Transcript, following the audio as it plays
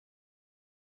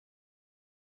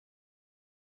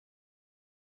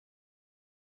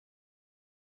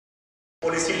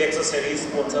Policy lecture series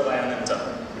sponsored by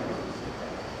Ananta.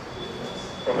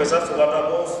 Professor SUGATA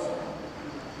BOSE,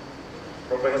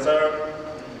 Professor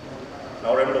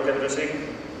Naurem Lokendra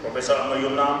Singh, Professor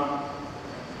Amayuna,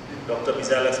 Dr.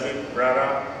 Vijayalakshmi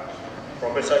Brara,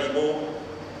 Professor Ibo,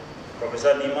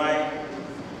 Professor Nimai,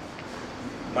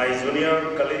 my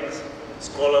junior colleagues,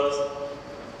 scholars,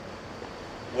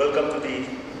 welcome to the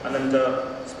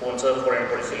Ananta sponsored foreign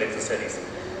policy lecture series.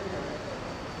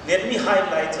 Let me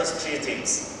highlight just three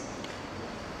things.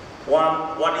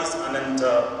 One, what is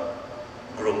Ananta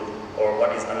group, or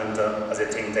what is Ananta as a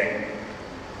think tank?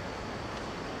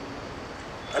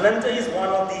 Ananta is one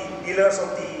of the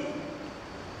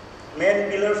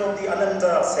main pillars of the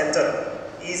Ananta Center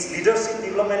is leadership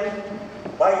development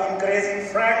by encouraging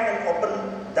frank and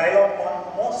open dialogue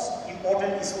on most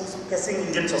important issues facing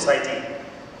Indian society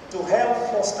to help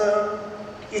foster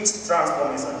its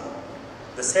transformation.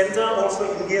 The center also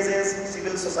engages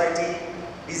civil society,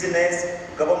 business,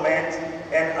 government,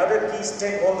 and other key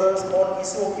stakeholders on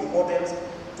issues of importance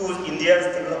to India's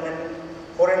development,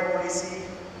 foreign policy,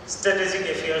 strategic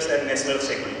affairs, and national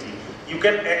security. You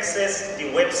can access the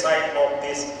website of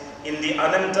this in the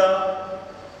Ananta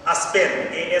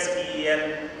ASPEN,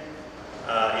 A-S-P-E-N,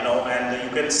 and you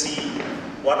can see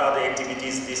what are the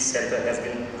activities this center has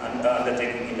been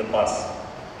undertaking in the past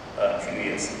few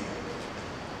years.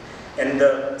 And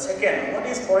the second, what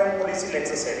is foreign policy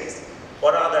lecture series?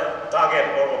 What are the target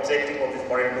or objective of the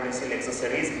foreign policy lecture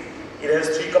series? It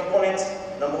has three components.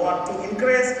 Number one, to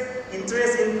increase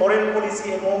interest in foreign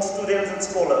policy among students and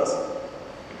scholars,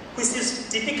 which is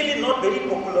typically not very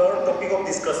popular topic of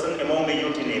discussion among the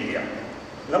youth in India.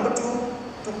 Number two,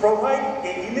 to provide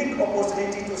a unique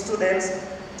opportunity to students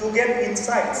to get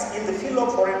insights in the field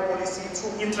of foreign policy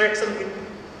through interaction with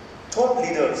thought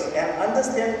leaders and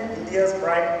understand India's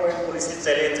prime foreign policy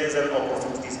challenges and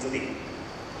opportunities today.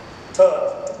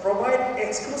 Third, to provide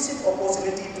exclusive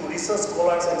opportunity to research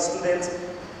scholars and students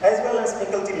as well as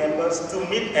faculty members to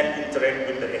meet and interact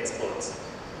with the experts.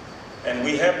 And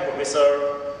we have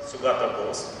Professor SUGATA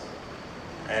BOSE.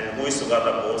 And who is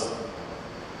SUGATA BOSE?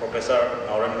 Professor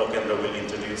Naurem Lokendra will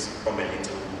introduce formally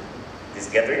to this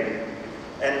gathering.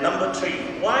 And number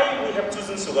three, why we have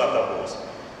chosen SUGATA BOSE?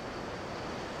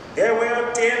 There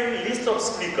were 10 lists of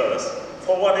speakers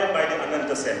forwarded by the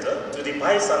Ananta Center to the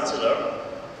Vice Chancellor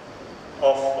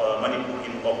of Manipur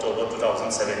in October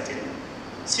 2017.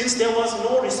 Since there was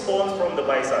no response from the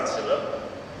Vice Chancellor,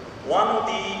 one of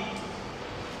the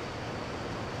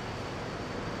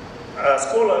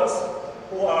scholars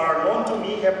who are known to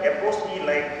me have approached me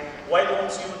like, why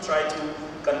don't you try to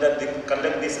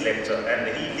conduct this lecture? And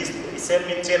he sent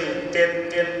me 10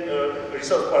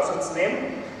 research persons'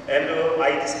 name. And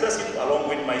I discussed it along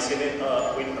with my senior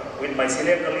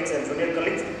colleagues and junior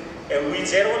colleagues, and we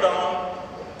zeroed down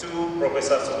to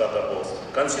Professor SUGATA BOSE.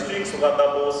 Considering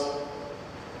SUGATA BOSE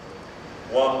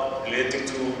work relating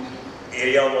to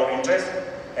area of our interest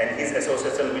and his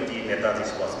association with the Netaji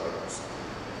Subhash Chandra Bose.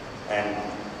 And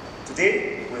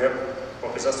today we have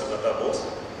Professor SUGATA BOSE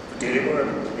to deliver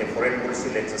a foreign policy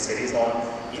lecture series on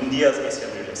India's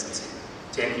Asian relationship.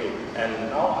 Thank you. And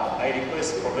now I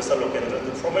request Professor Lokendra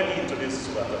to formally introduce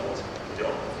SUGATA BOSE to the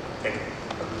audience. Thank you.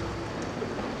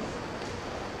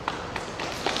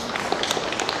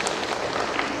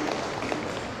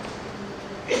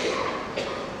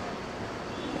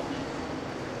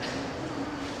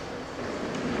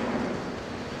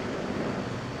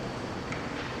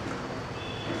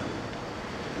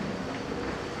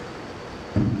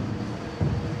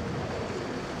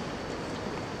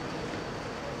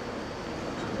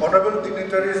 Honorable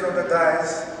dignitaries on the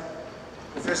dais,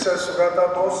 Professor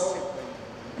SUGATA BOSE,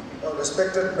 a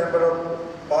respected member of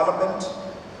Parliament,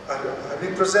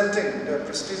 representing the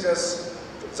prestigious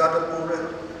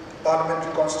Jadavpur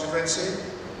parliamentary constituency,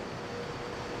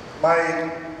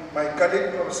 my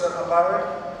colleague Professor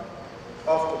Amar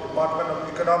of the Department of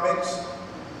Economics,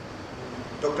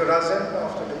 Dr. Rajan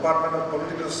of the Department of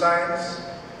Political Science,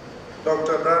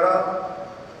 Dr. Brara,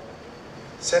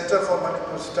 Center for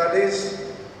Manipur Studies,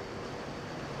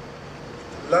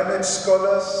 learned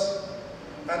scholars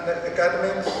and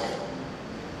academics,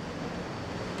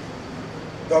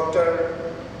 Dr.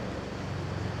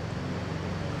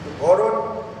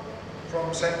 Borod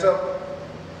from Center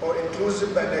for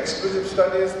Inclusive and Exclusive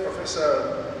Studies,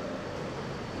 Professor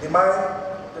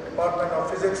Nimai, the Department of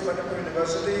Physics, Manipur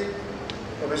University,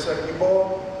 Professor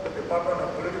Ibo, the Department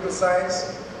of Political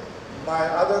Science, my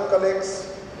other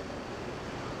colleagues,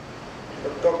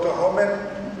 Dr. Homan,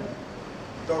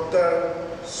 Dr.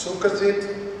 Sukajit,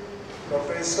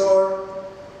 Professor,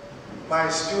 my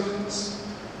students,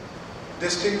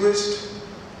 distinguished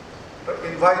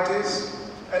invitees,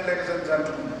 and ladies and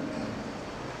gentlemen.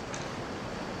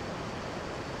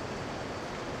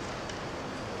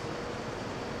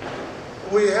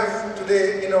 We have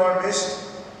today in our midst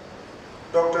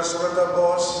Dr. SUGATA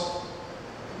BOSE,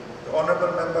 the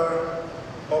Honourable Member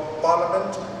of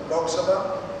Parliament, Lok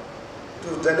Sabha, to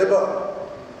deliver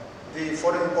the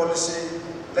foreign policy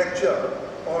lecture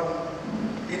on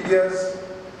India's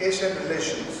Asian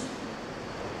relations.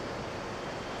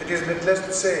 It is needless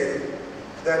to say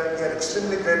that we are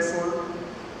extremely grateful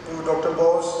to Dr.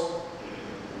 BOSE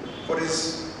for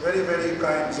his very, very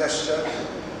kind gesture.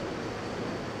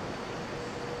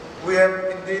 We have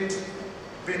indeed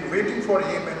been waiting for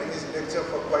him and his lecture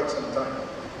for quite some time.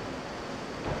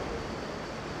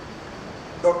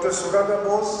 Dr. SUGATA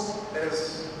BOSE,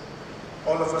 as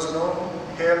all of us know,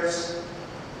 hails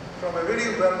from a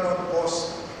very well-known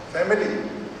BOSE family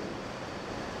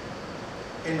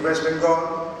in West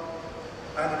Bengal,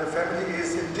 and the family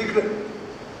is integral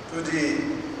to the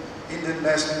Indian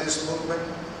nationalist movement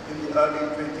in the early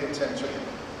 20th century.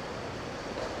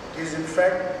 He is in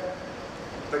fact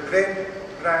the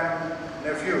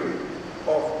great-grand-nephew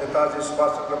of Netaji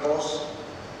Subhash Chandra Bose.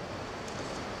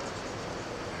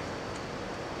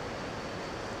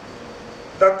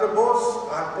 Dr. Bose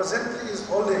presently is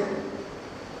holding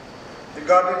the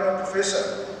Gardiner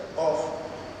Professor of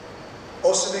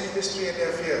Oceanic History and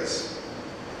Affairs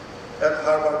at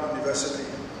Harvard University.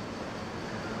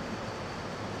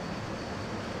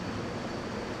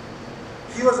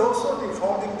 He was also the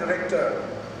founding director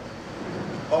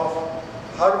of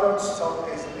Harvard's South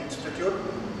Asian Institute.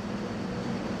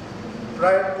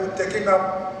 Prior to taking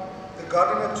up the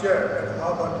Gardiner Chair at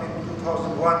Harvard in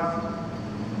 2001,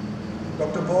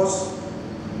 Dr. Bose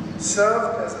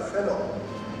served as a fellow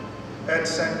at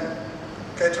St.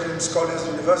 Catherine's College,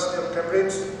 University of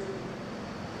Cambridge.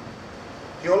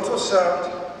 He also served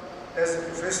as a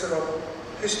professor of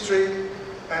history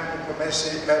and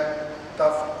diplomacy at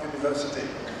Tufts University.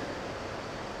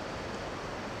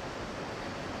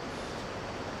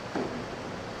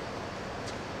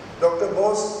 Dr.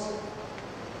 Bose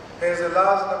has a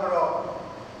large number of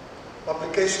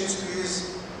publications to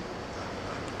his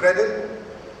credit.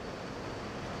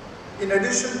 In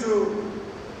addition to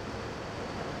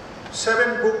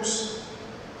 7 books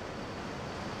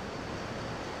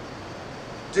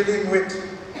dealing with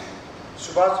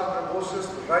Subhash Chandra Bose's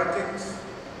writings,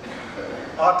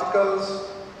 articles,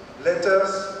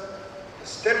 letters,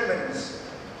 statements,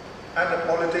 and the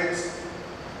politics,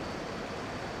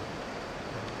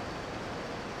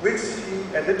 which he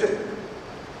edited,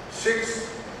 6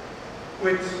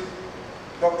 with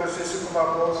Dr. Kumar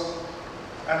Bose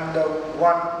and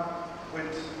 1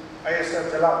 with ISR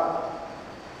Jalal.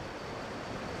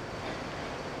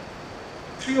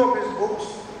 3 of his books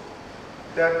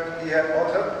that he had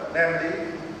authored, namely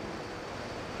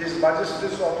His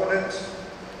Majesty's Opponent,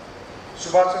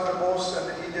 Subhash Chandra Bose and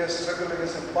the India's Struggle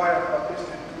Against Empire, published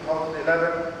in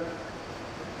 2011,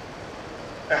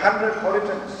 100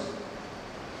 Hurricanes,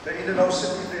 the Indian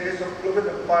Ocean in the Age of Global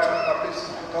Empire, published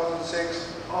in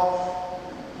 2006, of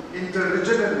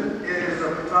interregional areas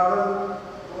of travel,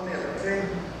 colonial trade.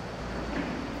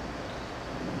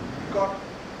 We got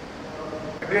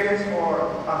grants for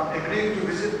agreeing to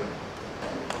visit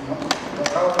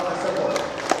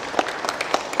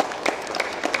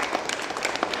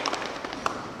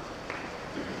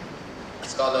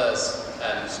scholars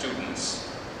and students.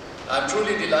 I'm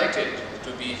truly delighted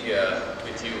to be here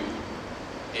with you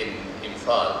in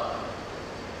Imphal,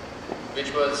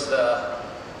 which was a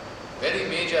very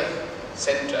major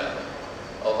center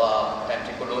of our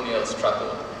anti-colonial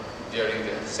struggle during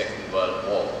the Second World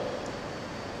War.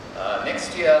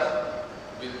 Next year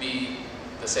will be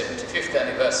the 75th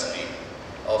anniversary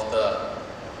of the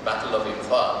Battle of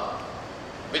Imphal,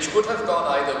 which could have gone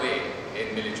either way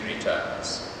in military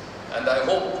terms. And I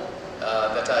hope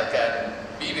that I can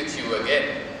be with you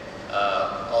again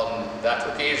on that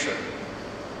occasion,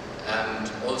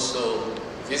 and also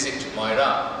visit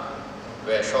Moira,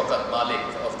 where Shaukat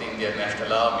Malik of the Indian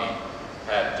National Army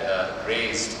had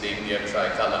raised the Indian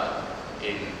tricolour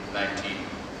in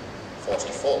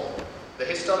 1944. The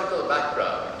historical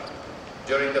background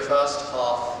during the first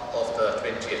half of the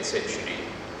 20th century,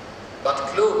 but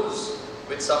close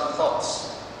with some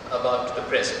thoughts about the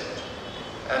present.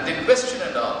 And in question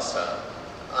and answer,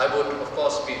 I would of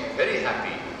course be very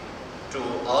happy to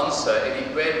answer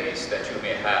any queries that you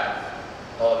may have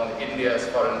on India's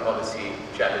foreign policy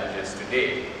challenges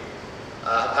today.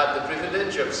 I've had the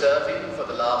privilege of serving for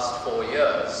the last 4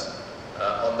 years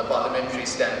on the Parliamentary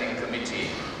Standing Committee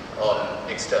on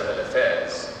External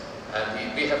Affairs,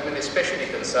 and we have been especially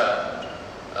concerned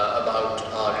about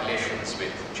our relations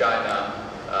with China,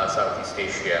 Southeast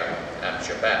Asia, and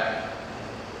Japan.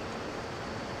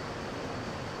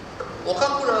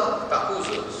 Okakura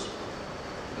Takuzo's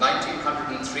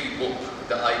 1903 book,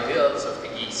 The Ideals of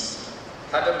the East,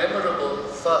 had a memorable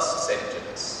first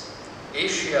sentence: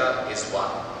 Asia is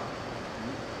one.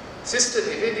 Sister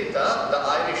Nivedita, the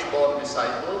Irish-born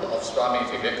disciple of Swami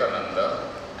Vivekananda,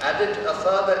 added a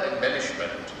further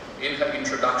embellishment in her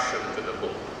introduction to the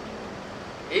book.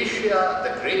 Asia,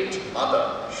 the great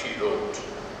mother, she wrote,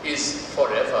 is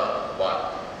forever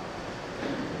one.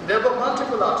 There were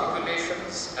multiple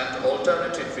articulations and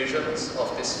alternative visions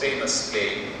of this famous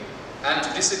claim, and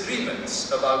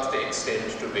disagreements about the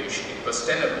extent to which it was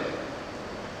tenable.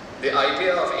 The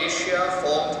idea of Asia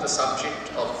formed the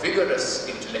subject of vigorous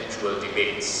intellectual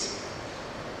debates.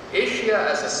 Asia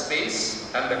as a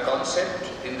space and a concept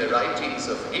in the writings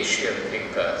of Asian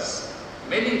thinkers,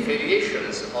 many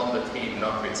variations on the theme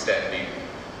notwithstanding,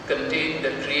 contained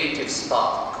a creative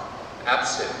spark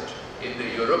absent in the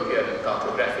European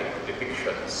cartographic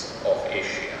depictions of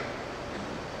Asia.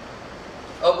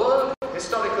 A world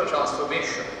historical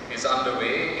transformation is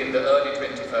underway in the early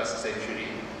 21st century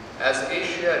as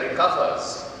Asia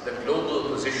recovers the global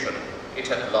position it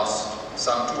had lost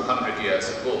some 200 years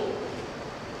ago.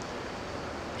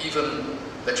 Even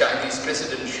the Chinese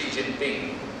President Xi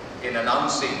Jinping, in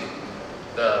announcing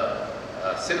the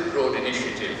Silk Road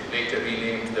Initiative, later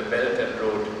renamed the Belt and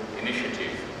Road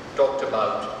Initiative, talked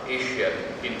about Asian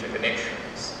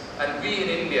interconnections. And we in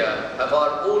India have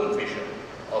our own vision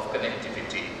of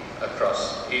connectivity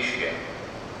across Asia.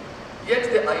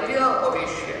 Yet the idea of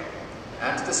Asia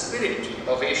and the spirit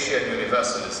of Asian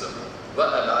universalism were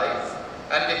alive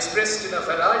and expressed in a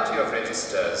variety of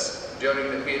registers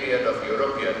during the period of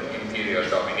European imperial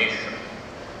domination.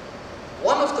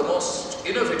 One of the most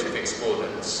innovative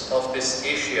exponents of this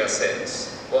Asia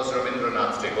sense was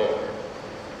Rabindranath Tagore.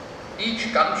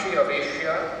 Each country of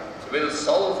Asia will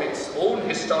solve its own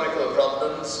historical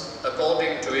problems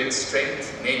according to its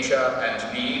strength, nature,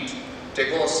 and need,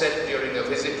 Tagore said during a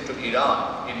visit to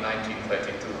Iran in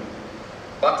 1932.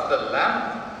 But the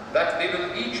lamp that they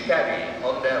will each carry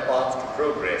on their path to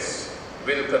progress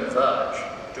will converge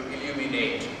to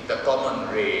illuminate the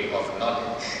common ray of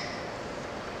knowledge.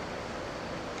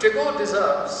 Tagore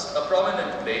deserves a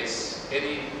prominent place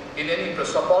in any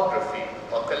prosopography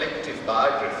or collective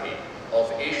biography of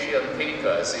Asian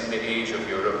thinkers in the age of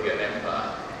European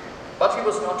empire. But he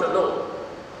was not alone.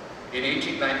 In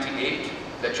 1898,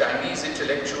 the Chinese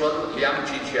intellectual Liang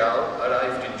Qiqiao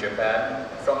arrived in Japan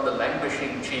from the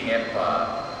languishing Qing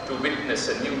Empire to witness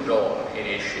a new dawn in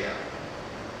Asia.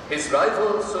 His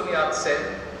rival Sun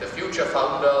Yat-sen, the future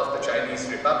founder of the Chinese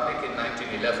Republic in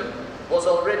 1911, was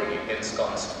already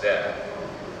ensconced there.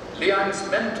 Liang's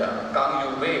mentor,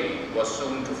 Kang Yu-wei, was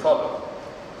soon to follow.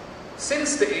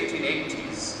 Since the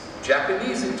 1880s,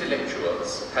 Japanese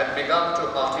intellectuals had begun to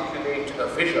articulate a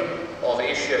vision of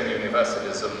Asian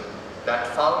universalism that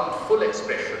found full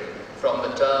expression from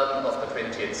the turn of the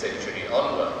 20th century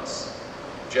onwards.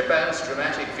 Japan's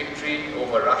dramatic victory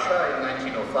over Russia in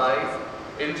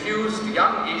 1905 enthused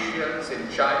young Asians in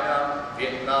China,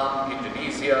 Vietnam,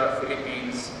 Indonesia,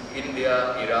 Philippines,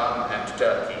 India, Iran, and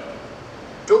Turkey.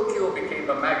 Tokyo became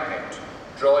a magnet,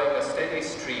 drawing a steady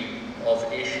stream of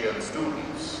Asian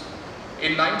students.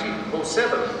 In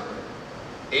 1907,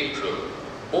 April,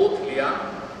 both Liang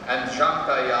and Zhang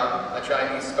Kaiyan, a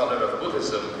Chinese scholar of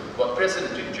Buddhism, were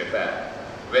present in Japan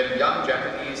when young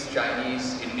Japanese,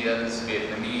 Chinese, Indians,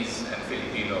 Vietnamese, and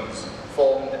Filipinos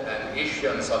formed an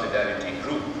Asian solidarity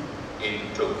group in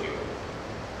Tokyo.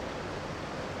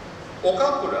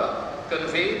 Okakura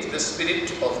conveyed the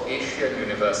spirit of Asian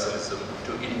universalism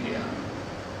to India.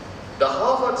 The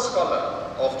Harvard scholar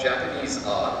of Japanese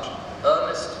art,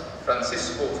 Ernest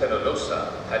Francisco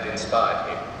Fenolosa, had inspired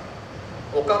him.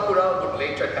 Okakura would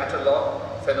later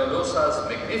catalogue Fenolosa's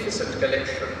magnificent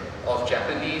collection of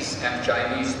Japanese and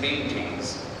Chinese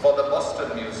paintings for the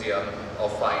Boston Museum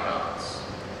of Fine Arts.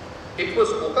 It was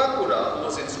Okakura who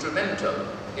was instrumental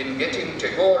in getting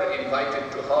Tagore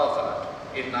invited to Harvard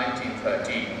in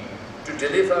 1913 to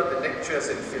deliver the lectures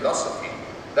in philosophy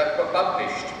that were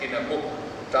published in a book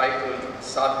titled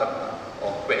Sadhana,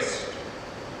 or Quest.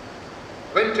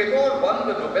 When Tagore won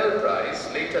the Nobel Prize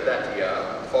later that year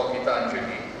for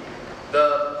Gitanjali,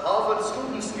 the Harvard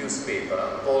students'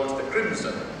 newspaper called The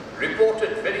Crimson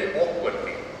reported very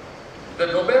awkwardly, "The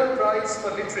Nobel Prize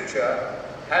for Literature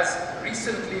has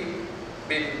recently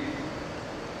been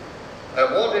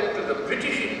awarded to the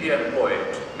British Indian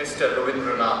poet, Mr.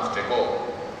 Rabindranath Tagore.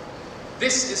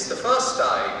 This is the first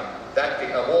time that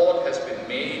the award has been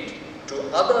made to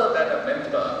other than a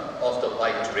member of the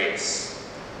white race.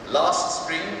 Last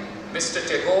spring, Mr.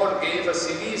 Tagore gave a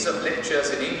series of lectures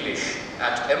in English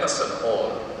at Emerson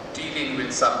Hall, dealing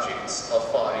with subjects of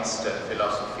Far Eastern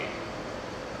philosophy.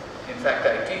 In fact,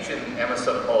 I teach in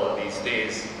Emerson Hall these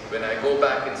days. When I go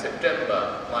back in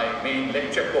September, my main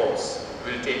lecture course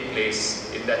will take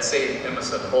place in that same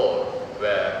Emerson Hall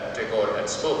where Tagore had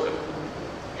spoken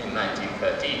in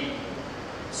 1913.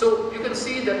 So you can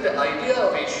see that the idea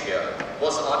of Asia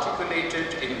was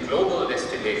articulated in global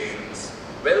destinations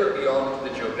well beyond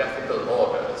the geographical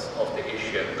borders of the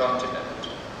Asian continent.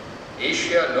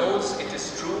 Asia knows, it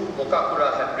is true,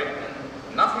 Okakura had written,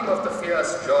 nothing of the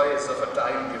fierce joys of a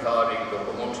time-devouring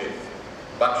locomotive,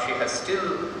 but she has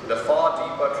still the far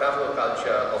deeper travel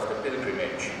culture of the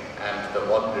pilgrimage and the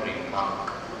wandering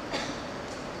monk.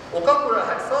 Okakura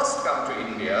had first come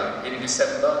to India in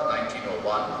December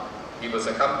 1901. He was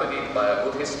accompanied by a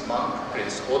Buddhist monk,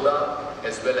 Prince Oda,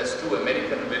 as well as two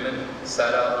American women,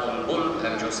 Sarah Bull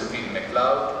and Josephine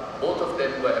MacLeod. Both of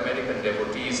them were American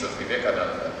devotees of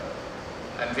Vivekananda.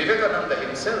 And Vivekananda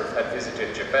himself had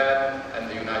visited Japan and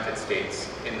the United States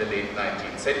in the late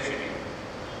 19th century.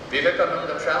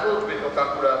 Vivekananda traveled with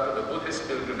Okakura to the Buddhist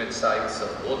pilgrimage sites of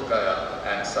Bodh Gaya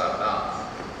and Sarnath.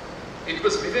 It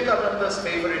was Vivekananda's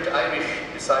favorite Irish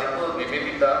disciple,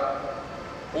 Nivedita,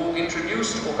 who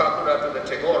introduced Okakura to the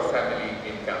Tagore family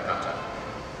in Calcutta.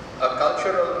 A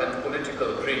cultural and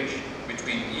political bridge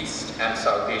between East and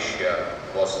South Asia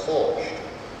was forged.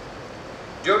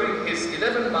 During his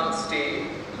 11-month stay,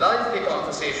 lively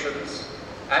conversations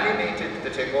animated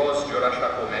the Tagore's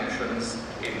Jorashako mansions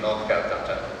in North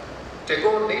Calcutta.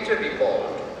 Tagore later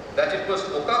recalled that it was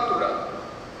from Okakura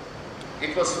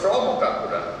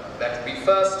that we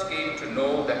first came to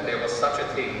know that there was such a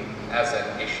thing as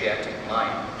an Asiatic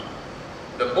mind.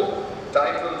 The book,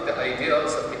 titled The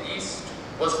Ideals of the East,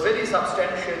 was very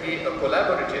substantially a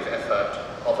collaborative effort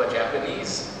of a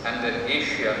Japanese and an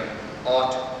Asian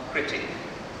art critic.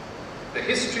 The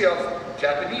history of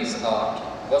Japanese art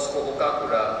was for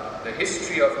Okakura the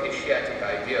history of Asiatic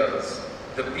ideals,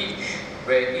 the beach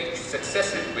where each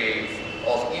successive wave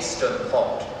of Eastern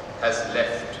thought has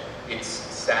left its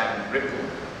sand ripple.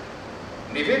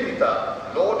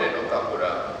 Nivedita lauded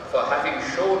Okakura for having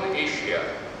shown Asia,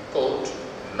 quote,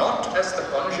 not as the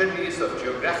congeries of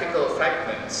geographical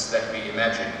fragments that we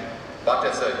imagine, but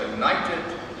as a united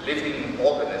living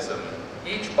organism,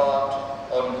 each part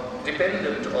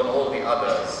dependent on all the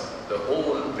others, the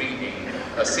whole breathing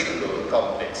a single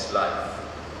complex life.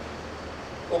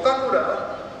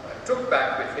 Okakura took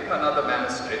back with him another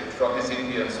manuscript from his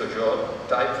Indian sojourn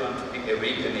titled The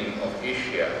Awakening of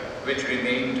Asia, which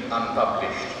remained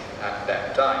unpublished at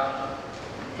that time.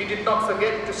 He did not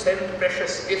forget to send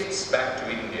precious gifts back to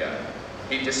India.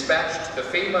 He dispatched the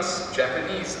famous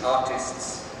Japanese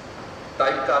artists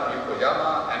Taika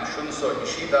Yokoyama and Shunso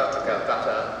Ishida to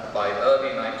Calcutta by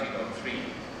early 1903.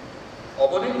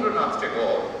 Abanindranath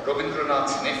Tagore,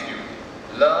 Rabindranath's nephew,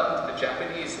 learned the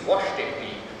Japanese wash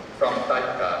technique from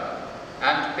Taika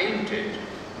and painted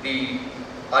the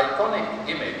iconic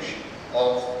image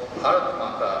of Bharat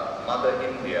Mata, Mother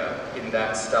India, in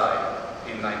that style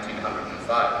in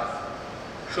 1905.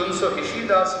 Shunso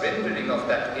Ishida's rendering of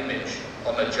that image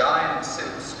on a giant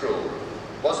silk scroll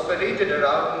was paraded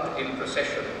around in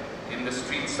procession in the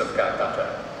streets of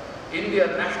Calcutta. Indian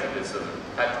nationalism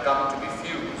had come to be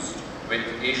fused with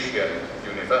Asian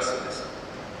universalism.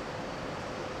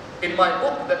 In my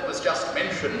book that was just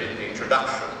mentioned in the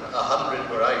introduction, 100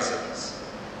 Horizons,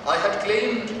 I had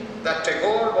claimed that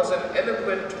Tagore was an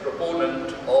eloquent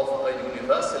proponent of a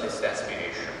universalist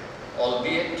aspiration,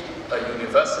 albeit a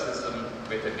universalism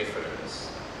with a difference.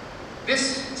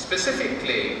 This specific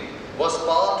claim was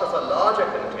part of a larger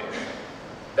contention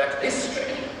that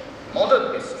history,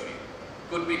 modern history,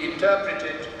 could be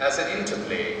interpreted as an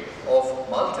interplay of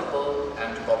multiple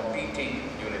and competing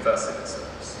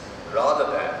universalisms, rather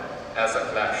than as a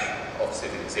clash of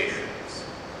civilizations.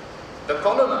 The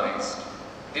colonized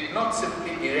did not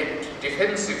simply erect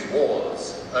defensive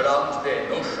walls around their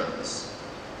notions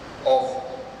of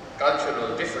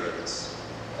cultural difference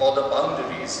or the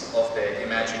boundaries of their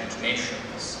imagined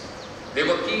nations. They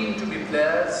were keen to be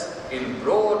players in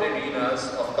broad arenas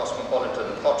of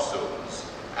cosmopolitan thought zones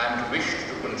and wished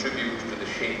to contribute to the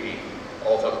shaping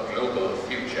of a global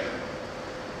future.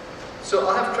 So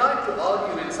I have tried to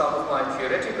argue in some of my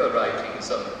theoretical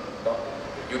writings on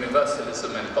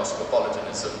universalism and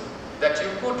cosmopolitanism that you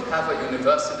could have a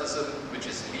universalism which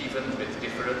is leavened with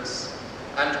difference,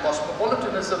 and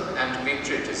cosmopolitanism and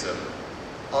patriotism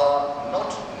are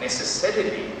not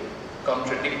necessarily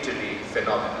contradictory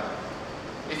phenomena.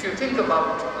 If you think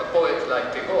about a poet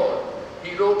like Tagore,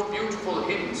 he wrote beautiful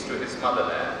hymns to his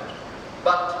motherland,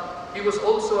 but he was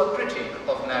also a critic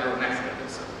of narrow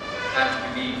nationalism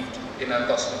and believed in a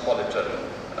cosmopolitan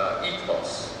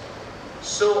ethos.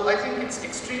 So I think it's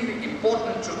extremely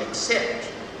important to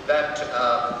accept that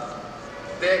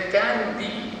there can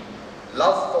be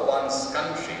love for one's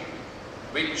country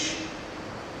which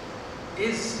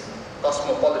is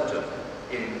cosmopolitan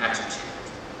in attitude.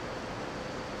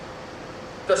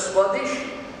 The Swadeshi,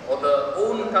 or the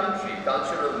own country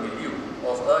cultural milieu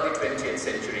of early 20th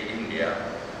century India,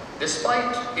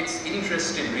 despite its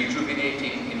interest in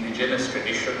rejuvenating indigenous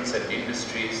traditions and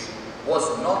industries, was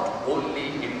not only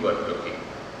inward-looking.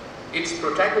 Its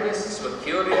protagonists were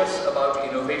curious about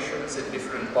innovations in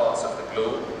different parts of the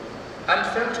globe and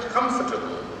felt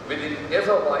comfortable within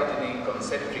ever-widening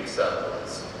concentric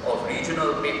circles of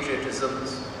regional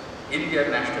patriotisms,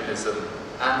 Indian nationalism,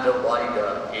 and a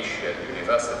wider Asian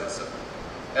universalism,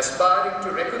 aspiring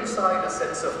to reconcile a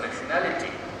sense of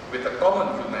nationality with a common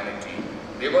humanity.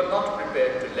 They were not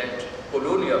prepared to let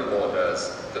colonial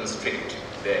borders constrict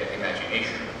their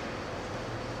imagination.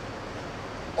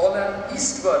 On an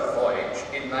eastward voyage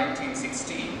in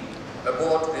 1916,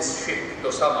 aboard this ship,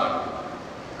 Tosamaru,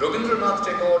 Rabindranath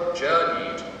Tagore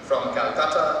journeyed from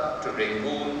Calcutta to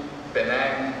Rangoon,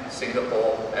 Penang,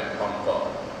 Singapore, and Hong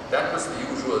Kong. That was the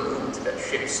usual route that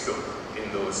ships took in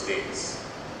those days.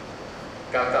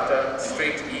 Calcutta,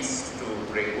 straight east to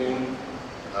Rangoon,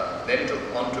 then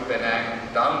on to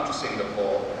Penang, down to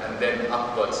Singapore, and then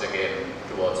upwards again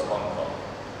towards Hong Kong.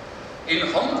 In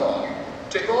Hong Kong,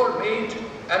 Tagore made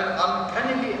an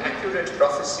uncannily accurate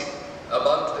prophecy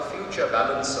about the future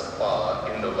balance of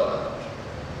power in the world.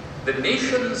 The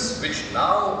nations which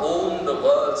now own the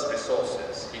world's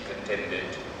resources, he contended,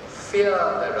 fear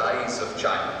the rise of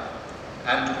China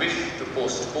and wish to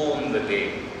postpone the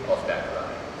day of that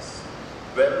rise.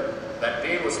 Well, that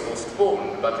day was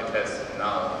postponed, but it has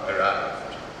now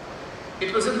arrived.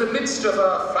 It was in the midst of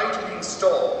a frightening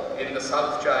storm in the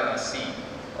South China Sea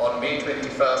on May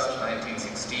 21st,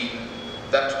 1916,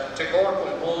 that Tagore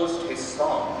composed his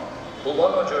song,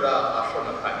 Bhuvanojora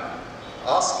Ashramapani,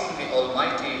 asking the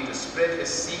Almighty to spread his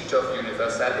seat of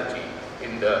universality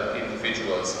in the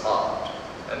individual's heart.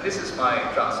 And this is my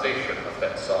translation of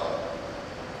that song.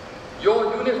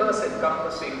 Your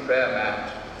universe-encompassing prayer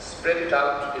mat, spread it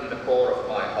out in the core of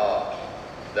my heart.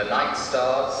 The night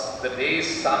stars, the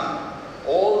day's sun,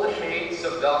 all the shades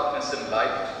of darkness and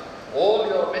light, all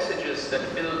your messages that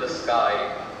fill the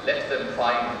sky, let them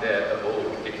find their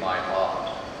abode in my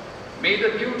heart. May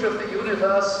the beauty of the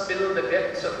universe fill the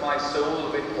depths of my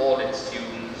soul with all its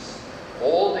tunes,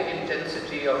 all the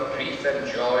intensity of grief and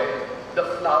joy, the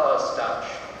flowers touch,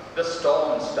 the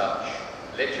storms touch.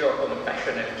 Let your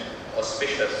compassionate,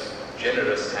 auspicious,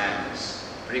 generous hands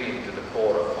bring it to the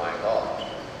core of my heart.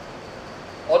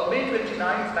 On May 29,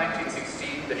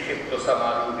 1916, the ship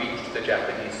Tosamaru reached the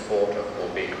Japanese port of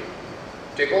Kobe.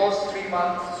 Tagore's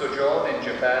 3-month sojourn in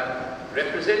Japan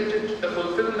represented the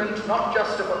fulfillment not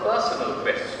just of a personal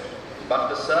quest, but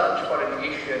the search for an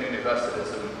Asian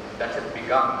universalism that had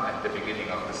begun at the beginning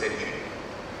of the century.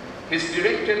 His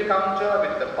direct encounter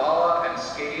with the power and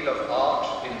scale of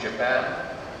art in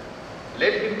Japan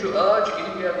led him to urge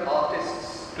Indian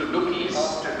artists to look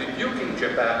east, rebuking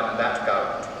Japan on that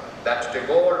count, that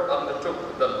Tagore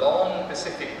undertook the long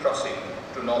Pacific crossing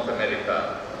to North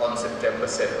America on September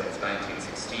 7,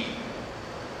 1916.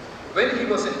 When he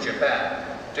was in Japan,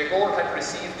 Tagore had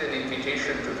received an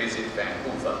invitation to visit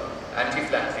Vancouver, and he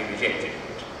flatly rejected it.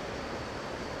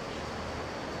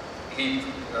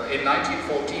 In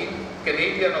 1914,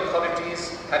 Canadian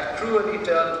authorities had cruelly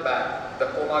turned back the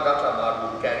Komagata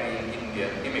Maru carrying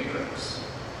Indian immigrants.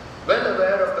 Well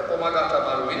aware of the Komagata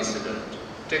Maru incident,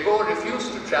 Tagore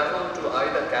refused to travel to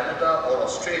either Canada or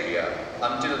Australia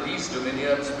until these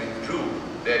dominions withdrew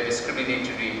their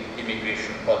discriminatory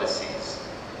immigration policies.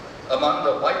 Among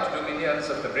the white dominions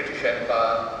of the British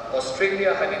Empire,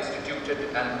 Australia had instituted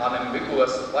an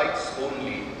unambiguous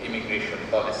whites-only immigration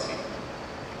policy.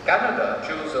 Canada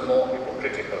chose a more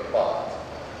hypocritical path.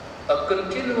 A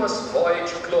continuous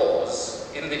voyage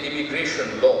clause in the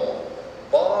immigration law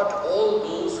barred all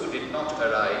those who did not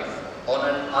arrive on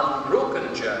an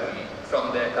unbroken journey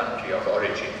from their country of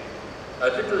origin. A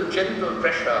little gentle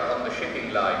pressure on the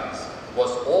shipping lines was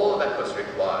all that was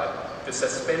required to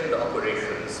suspend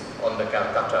operations on the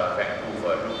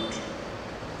Calcutta-Vancouver route.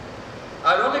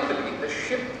 Ironically, the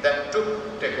ship that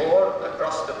took Tagore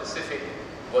across the Pacific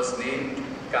was named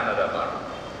Canada Maru.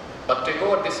 But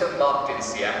Tagore disembarked in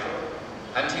Seattle,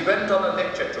 and he went on a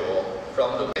lecture tour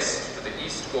from the west to the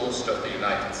east coast of the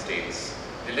United States,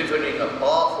 delivering a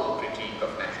powerful critique of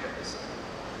nationalism.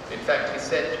 In fact, he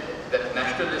said that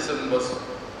nationalism was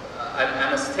an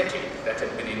anesthetic that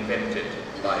had been invented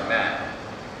by man.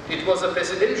 It was a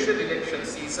presidential election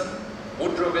season.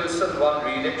 Woodrow Wilson won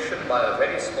re-election by a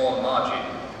very small margin,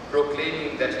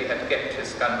 proclaiming that he had kept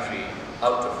his country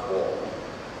out of war.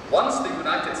 Once the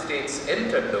United States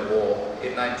entered the war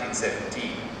in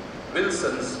 1917,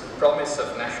 Wilson's promise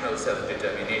of national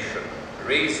self-determination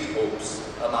raised hopes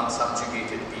among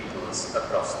subjugated peoples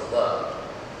across the world.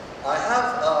 I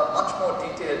have a much more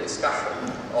detailed discussion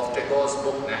of Tagore's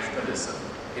book Nationalism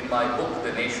in my book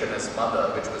The Nation as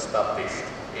Mother, which was published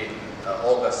in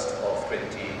August of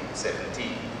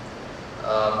 2017.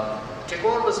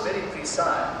 Tagore was very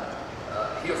precise.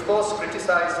 He of course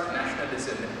criticized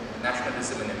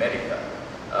nationalism in America.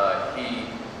 He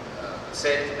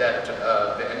said that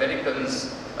the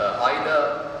Americans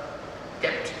either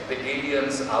kept the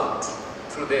aliens out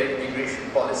through their immigration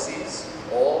policies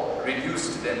or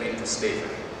reduced them into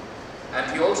slavery. And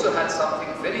he also had something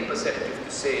very perceptive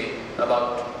to say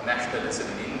about nationalism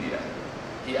in India.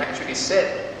 He actually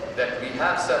said that we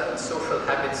have certain social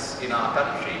habits in our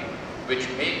country which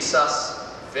makes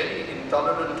us very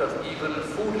intolerant of even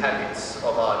food habits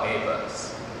of our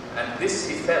neighbors. And this,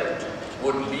 he felt,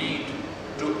 would lead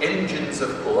to engines of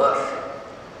coercion.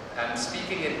 And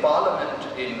speaking in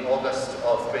Parliament in August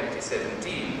of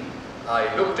 2017,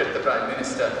 I looked at the Prime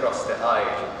Minister across the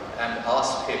aisle and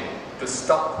asked him to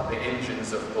stop the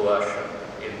engines of coercion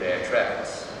in their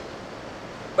tracks.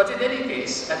 But in any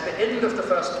case, at the end of the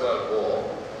First World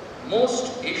War,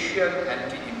 most Asian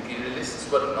anti-imperialists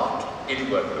were not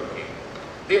inward-looking.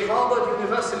 They harbored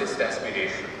universalist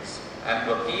aspirations and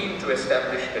were keen to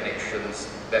establish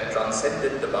connections that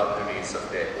transcended the boundaries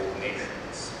of their own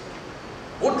nations.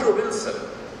 Woodrow Wilson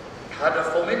had a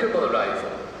formidable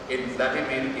rival in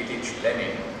Vladimir Ilyich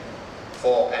Lenin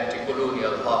for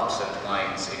anti-colonial hearts and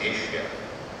minds in Asia.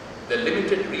 The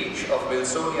limited reach of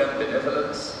Wilsonian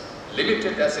benevolence,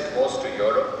 limited as it was to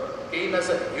Europe, came as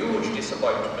a huge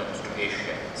disappointment to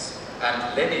Asians,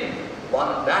 and Lenin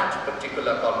won that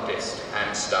particular contest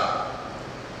hands down.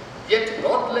 Yet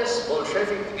godless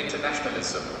Bolshevik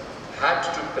internationalism had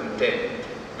to contend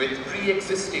with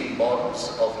pre-existing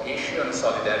bonds of Asian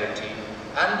solidarity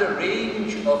and a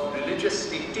range of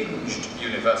religiously tinged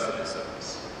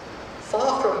universalisms.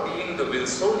 Far from being the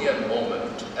Wilsonian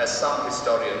moment, as some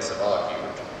historians have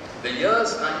argued, the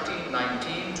years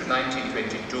 1919 to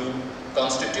 1922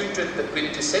 constituted the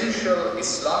quintessential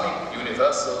Islamic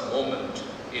universal moment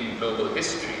in global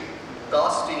history,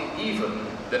 casting even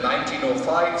the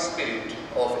 1905 spirit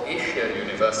of Asian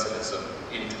universalism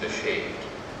into the shade.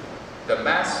 The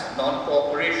mass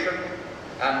non-cooperation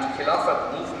and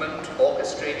Khilafat movement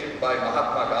orchestrated by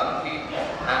Mahatma Gandhi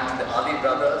and the Ali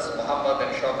brothers, Muhammad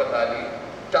and Shaukat Ali,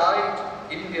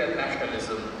 tied Indian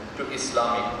nationalism to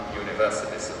Islamic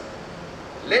universalism.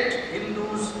 Let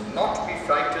Hindus not be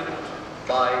frightened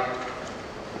by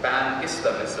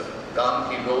pan-Islamism,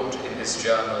 Gandhi wrote in his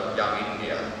journal, Young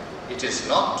India. It is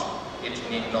not, it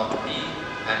need not be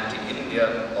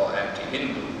anti-Indian or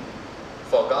anti-Hindu.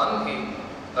 For Gandhi,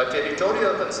 a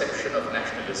territorial conception of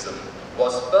nationalism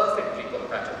was perfectly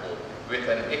compatible with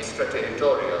an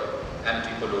extraterritorial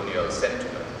anti-colonial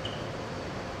sentiment.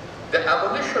 The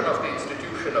abolition of the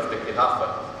institution of the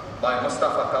Khilafat by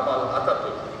Mustafa Kemal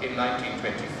Atatürk in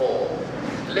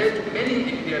 1924 led many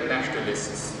Indian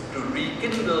nationalists to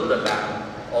rekindle the lamp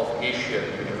of Asian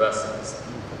universalism.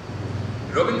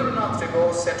 Rabindranath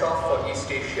Tagore set off for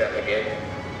East Asia again,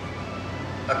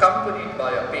 accompanied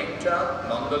by a painter,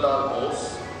 Nandalal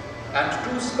Bose, and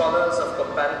two scholars of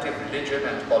comparative religion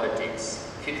and politics,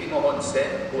 Khiti Mohan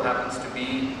Sen, who happens to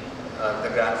be the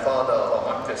grandfather of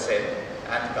Amartya Sen,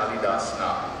 and Kalidas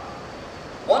Nag.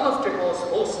 One of Tagore's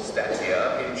hosts that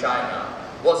year in China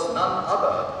was none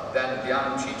other than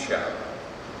Liang Qiqiao.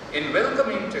 In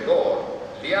welcoming Tagore,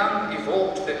 Liang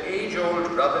evoked the age-old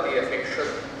brotherly affection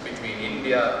between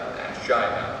India and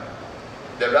China.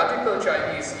 The radical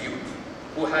Chinese youth,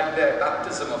 who had their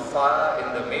baptism of fire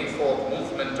in the May 4th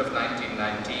movement of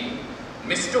 1919,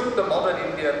 mistook the modern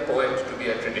Indian poet to be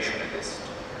a traditionalist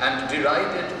and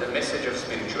derided the message of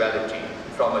spirituality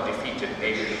from a defeated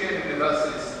nation. Asian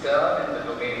universalist term in the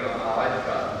domain of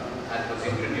Ambedkar and was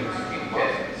introduced in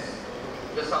Thames.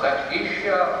 That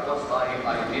Asia was my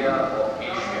idea of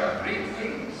Asia, great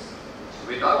things,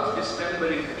 without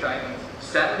dismembering the Chinese,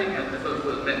 standing at the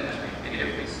fulfillment in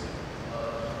everything.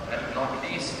 And not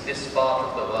least this part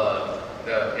of the world,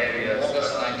 the area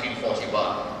August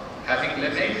 1941, having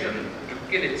lamented to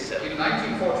kill itself. In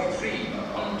 1943, a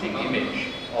haunting image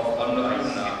of Annapurna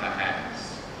in her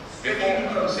hands. Returning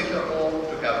from Singapore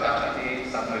to Calcutta Day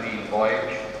submarine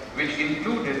voyage, which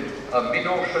included a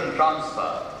mid-ocean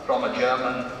transfer from a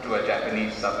German to a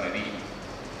Japanese submarine.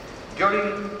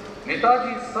 During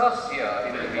Netaji's first year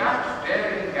in the that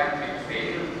daring gambit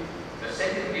failed, the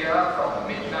second year from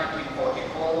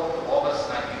mid-1944 to August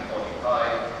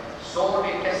 1945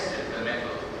 sorely tested the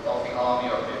mettle of the Army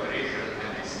of Liberation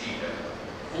and its leader,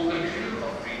 Vogelschild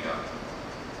of freedom.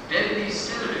 Delhi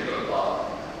still remained a path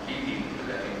leading to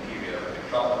the interior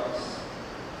metropolis.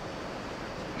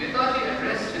 Netaji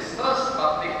addressed his first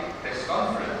public press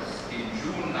conference in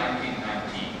June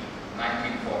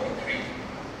 1943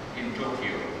 in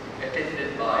Tokyo,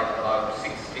 attended by about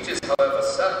 60. It is, however,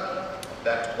 certain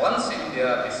that once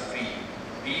India is free,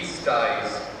 these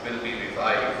ties will be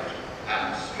revived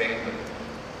and strengthened.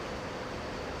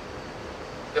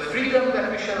 The freedom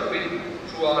that we shall win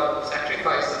through our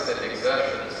sacrifices and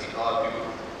exertions, he argued,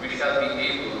 we shall be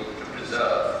able to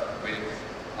preserve with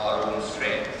our own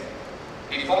strength.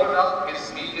 He followed up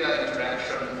his media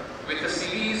interaction with a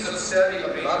series of stirring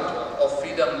blood of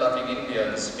freedom-loving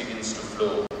Indians begins to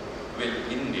flow. Will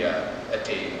India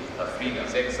attain a freedom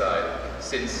exile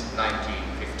since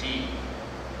 1915?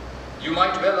 You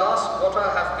might well ask what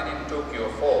I have been in Tokyo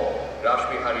for,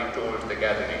 Rashbihari told the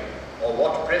gathering, or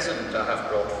what present I have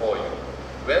brought for you.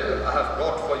 Well, I have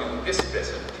brought for you this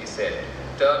present, he said,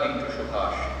 turning to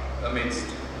Subhash amidst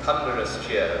thunderous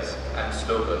cheers and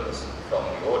slogans from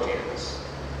the audience.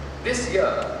 This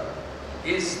year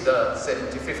is the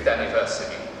 75th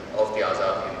anniversary of the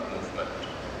Azad Hind movement.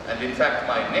 And in fact,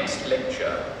 my next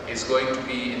lecture is going to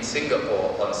be in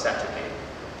Singapore on Saturday,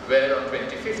 where on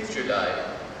 25th July,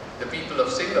 the people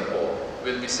of Singapore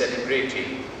will be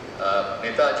celebrating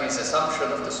Netaji's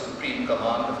assumption of the supreme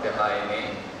command of the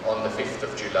INA on the 5th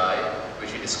of July,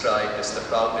 which he described as the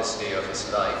proudest day of his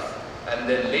life, and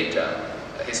then later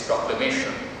his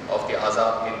proclamation of the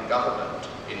Azad Hind government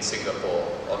in Singapore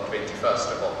on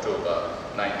 21st of October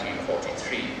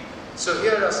 1943. So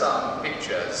here are some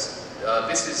pictures.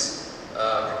 This is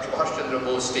Subhash Chandra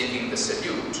Bose taking the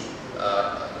salute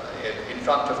in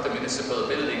front of the municipal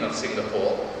building of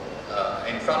Singapore.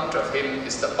 In front of him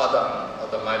is the Padang, or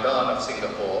the Maidan of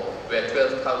Singapore, where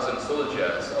 12,000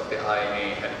 soldiers of the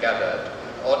INA had gathered.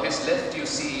 On his left you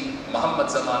see Muhammad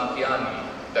Zaman Kiani,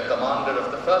 the commander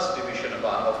of the 1st Division of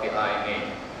the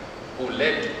INA, who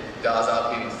led the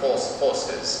Azad Hind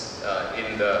forces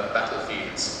in the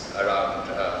battlefields around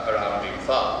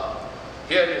Imphal.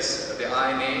 Here is the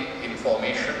INA in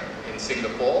formation in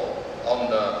Singapore on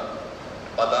the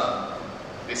Padang.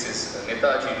 This is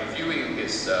Netaji reviewing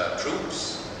his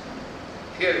troops.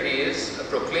 Here he is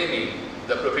proclaiming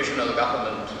the provisional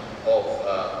government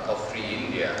of Free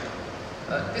India.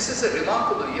 This is a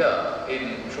remarkable year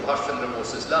in Subhash Chandra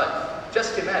Bose's life.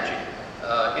 Just imagine,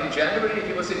 in January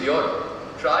he was in Europe,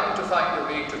 trying to find a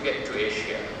way to get to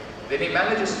Asia. Then he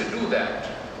manages to do that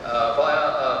via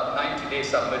a 90-day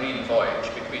submarine voyage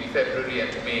between February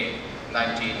and May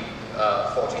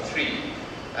 1943.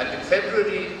 And in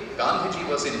February, Gandhiji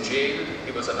was in jail,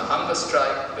 he was on a hunger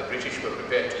strike, the British were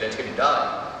prepared to let him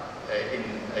die in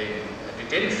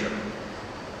detention.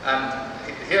 And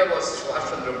here was Subhash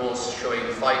Chandra Bose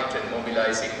showing fight and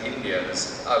mobilizing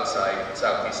Indians outside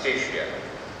Southeast Asia.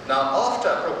 Now,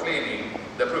 after proclaiming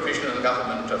the provisional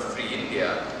government of Free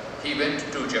India, he went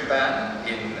to Japan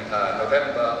in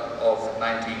November of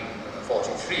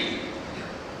 1943.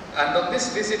 And on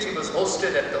this visit, he was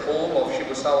hosted at the home of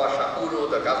Shibusawa Shakuro,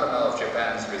 the governor of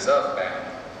Japan's Reserve Bank,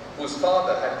 whose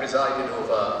father had presided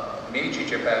over Meiji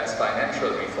Japan's financial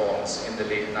reforms in the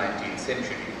late 19th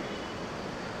century.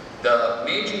 The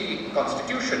Meiji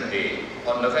Constitution Day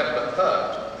on November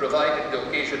 3rd provided the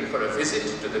occasion for a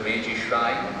visit to the Meiji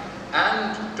Shrine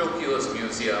and Tokyo's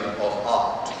Museum of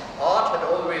Art. Art had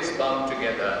always bound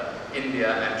together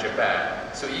India and Japan.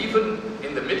 So even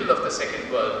in the middle of the Second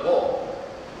World War,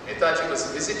 Netaji was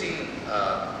visiting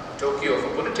Tokyo for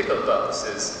political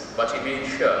purposes, but he made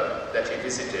sure that he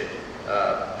visited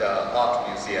the art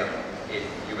museum in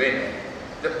Ueno.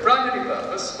 The primary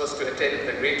purpose was to attend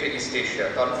the Greater East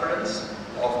Asia Conference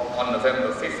on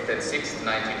November 5th and 6th,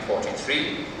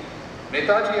 1943.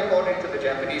 Netaji, according to the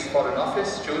Japanese Foreign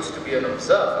Office, chose to be an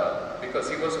observer because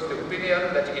he was of the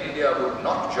opinion that India would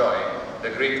not join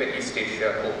the Greater East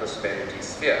Asia co-prosperity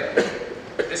sphere.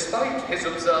 Despite his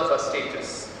observer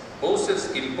status,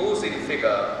 Bose's imposing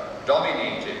figure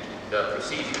dominated the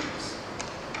proceedings.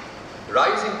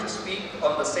 Rising to speak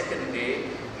on the second day,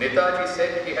 Netaji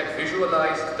said he had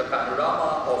visualized the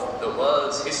panorama of the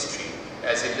world's history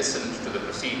as he listened to the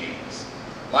proceedings.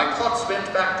 My thoughts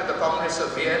went back to the Congress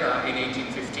of Vienna in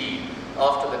 1815,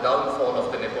 after the downfall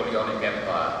of the Napoleonic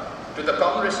Empire, to the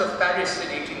Congress of Paris in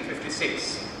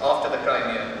 1856, after the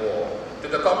Crimean War, to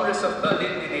the Congress of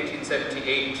Berlin in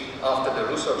 1878 after the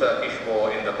Russo-Turkish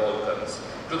War in the Balkans,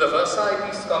 to the Versailles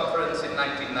Peace Conference in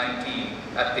 1919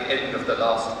 at the end of the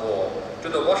last war, to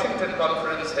the Washington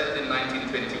Conference held in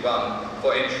 1921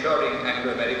 for ensuring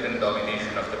Anglo-American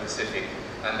domination of the Pacific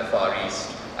and the Far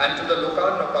East, and to the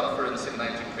Locarno Conference in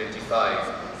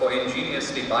 1925 for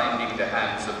ingeniously binding the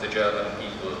hands of the German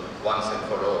people once and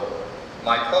for all.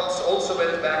 My thoughts also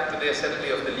went back to the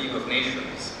Assembly of the League of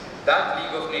Nations, that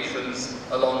League of Nations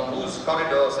along whose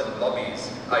corridors and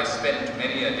lobbies I spent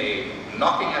many a day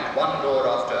knocking at one door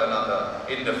after another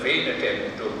in the vain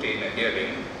attempt to obtain a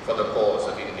hearing for the cause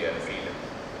of Indian freedom.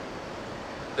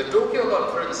 The Tokyo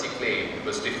Conference, he claimed,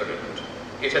 was different.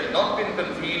 It had not been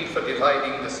convened for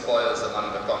dividing the spoils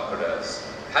among the conquerors,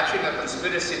 hatching a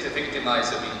conspiracy to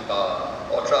victimize a weak power,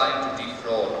 or trying to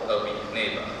defraud a weak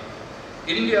neighbor.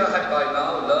 India had by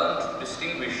now learned to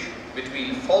distinguish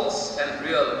between false and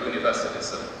real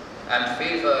universalism, and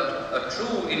favored a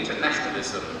true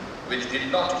internationalism which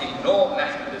did not ignore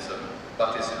nationalism,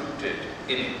 but is rooted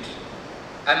in it.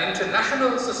 An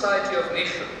international society of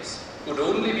nations could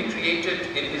only be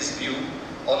created, in his view,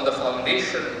 on the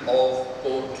foundation of,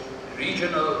 quote,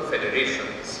 regional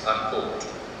federations, unquote.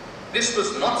 This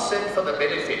was not said for the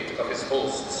benefit of his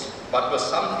hosts, but was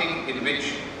something in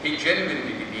which he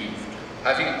genuinely believed,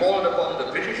 having called upon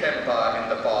the British Empire in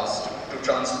the past to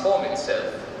transform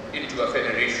itself into a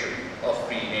federation of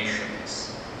free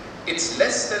nations. Its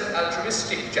less than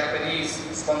altruistic Japanese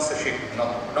sponsorship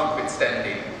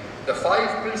notwithstanding, the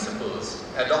 5 principles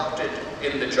adopted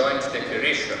in the joint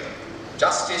declaration,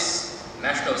 justice,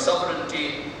 national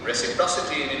sovereignty,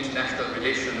 reciprocity in international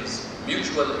relations,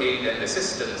 mutual aid and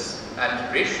assistance,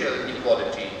 and racial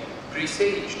equality,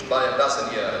 presaged by a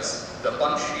dozen years the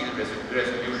Punch Shield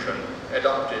Resolution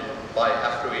adopted by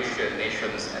Afro-Asian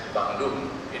nations at Bandung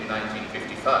in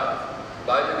 1955.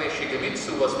 By the way,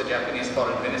 Shigemitsu was the Japanese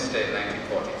foreign minister in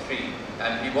 1943,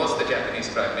 and he was the Japanese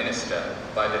prime minister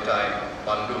by the time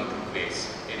Bandung took place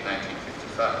in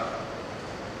 1955.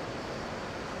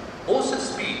 BOSE's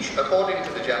speech, according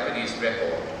to the Japanese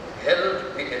record,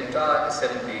 held the entire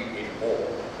assembly in awe.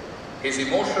 His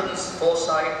emotions,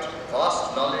 foresight,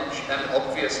 vast knowledge, and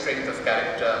obvious strength of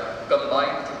character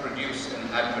combined to produce an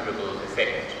admirable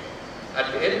effect.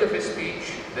 At the end of his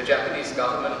speech, the Japanese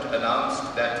government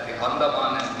announced that the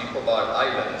Andaman and Nicobar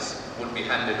Islands would be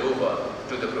handed over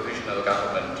to the provisional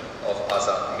government of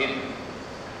Azad Hind.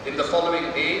 In the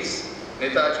following days,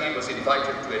 Netaji was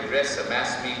invited to address a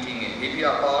mass meeting in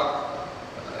Libya Park,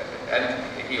 and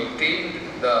he obtained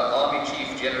the Army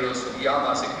Chief General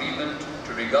Sugiyama's agreement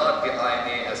to regard the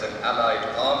INA as an allied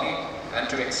army and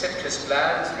to accept his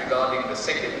plans regarding the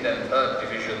 2nd and 3rd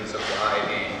divisions of the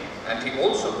INA, and he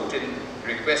also put in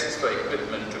requests for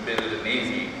equipment to build a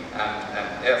navy and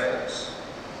an air force.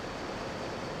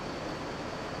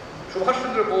 Subhash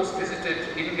Chandra Bose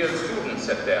visited Indian students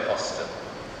at their hostel.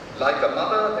 Like a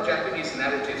mother, the Japanese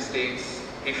narrative states,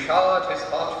 he showered his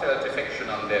heartfelt affection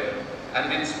on them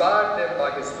and inspired them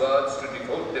by his words to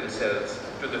devote themselves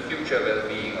to the future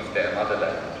well-being of their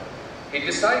motherland. He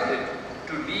decided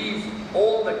to leave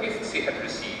all the gifts he had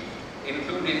received,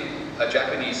 including a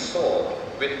Japanese sword,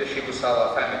 with the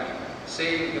Shibusawa family,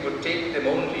 saying he would take them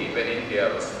only when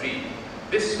India was free.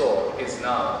 This sword is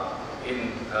now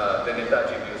in the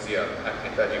Netaji Museum at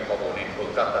Netaji Bhavan in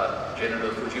Kolkata. General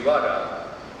Fujiwara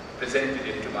presented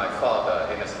it to my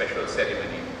father in a special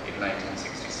ceremony in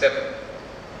 1967.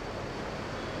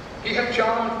 He had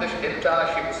charmed the entire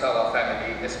Shibusawa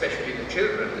family, especially the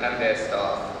children and their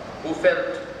staff, who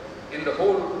felt in the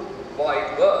whole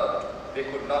wide world they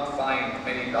could not find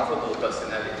many lovable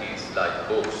personalities like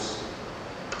Bose.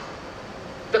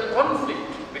 The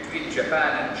conflict between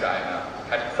Japan and China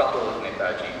had troubled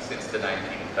Netaji since the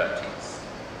 1930s.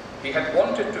 He had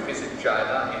wanted to visit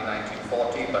China in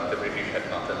 1940, but the British had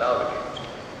not allowed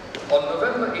it. On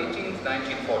November 18,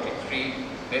 1943,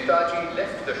 Netaji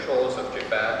left the shores of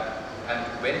Japan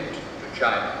and went to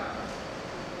China.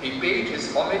 He paid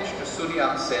his homage to Sun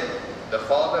Yat-sen, the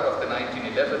father of the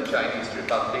 1911 Chinese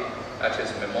Republic, at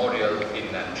his memorial in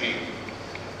Nanjing.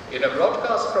 In a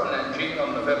broadcast from Nanjing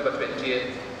on November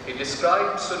 20th, he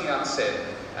described Sun Yat-sen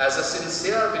as a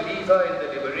sincere believer in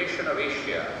the liberation of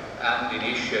Asia and in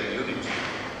Asian unity.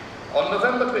 On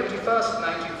November 21st,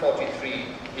 1943,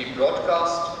 he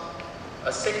broadcast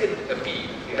a second appeal.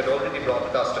 He had already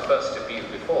broadcast a first appeal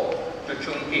before to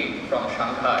Chongqing from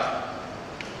Shanghai.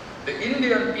 The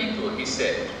Indian people, he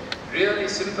said, really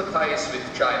sympathize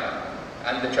with China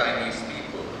and the Chinese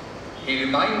people. He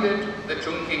reminded the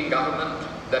Chongqing government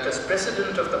that as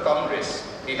President of the Congress,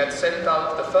 he had sent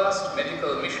out the first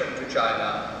medical mission to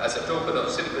China as a token of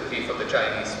sympathy for the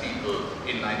Chinese people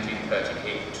in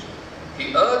 1938.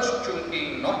 He urged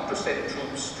Chongqing not to send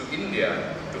troops to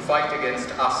India to fight against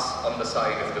us on the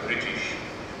side of the British.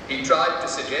 He tried to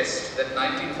suggest that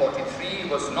 1943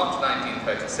 was not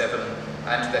 1937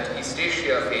 and that East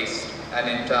Asia faced an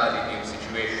entirely new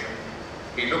situation.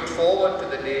 He looked forward to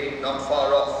the day, not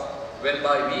far off, when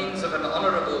by means of an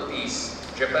honorable peace,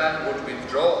 Japan would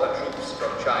withdraw her troops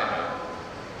from China.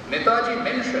 Netaji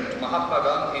mentioned Mahatma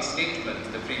Gandhi's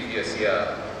statement the previous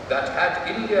year that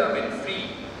had India been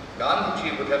free,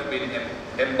 Gandhiji would have been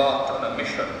embarked on a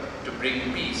mission to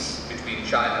bring peace between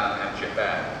China and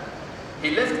Japan.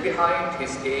 He left behind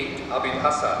his aide, Abid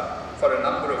Hassan, for a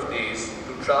number of days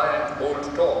to try and hold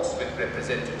talks with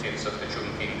representatives of the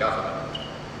Chongqing government.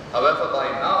 However, by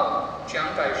now,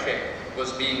 Chiang Kai-shek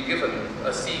was being given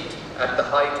a seat at the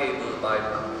high table by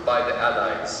the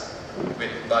Allies,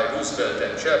 by Roosevelt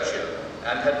and Churchill,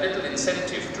 and had little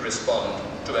incentive to respond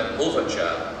to an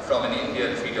overture from an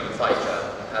Indian freedom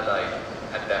fighter allied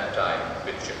at that time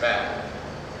with Japan.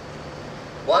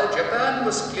 While Japan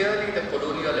was clearly the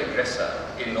colonial aggressor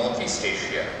in Northeast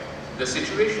Asia, the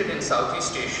situation in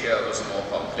Southeast Asia was more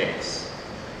complex.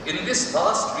 In this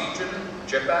vast region,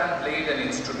 Japan played an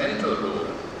instrumental role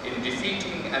in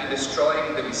defeating and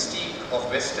destroying the mystique of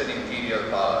Western imperial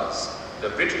powers, the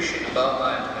British in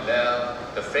Burma and Malaya,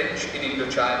 the French in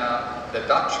Indochina, the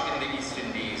Dutch in the East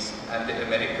Indies, and the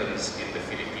Americans in the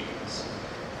Philippines.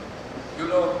 You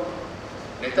know,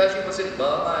 Netaji was in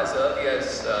Burma as early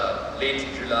as late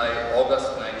July,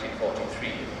 August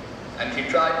 1943, and he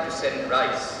tried to send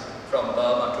rice from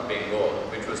Burma to Bengal,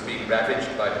 which was being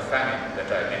ravaged by the famine that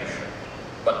I mentioned.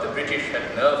 But the British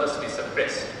had nervously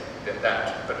suppressed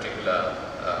that particular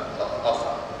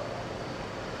offer.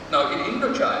 Now, in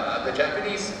Indochina, the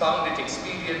Japanese found it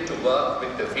expedient to work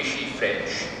with the Vichy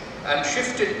French and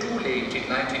shifted too late in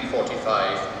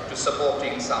 1945 to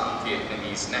supporting some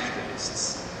Vietnamese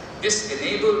nationalists. This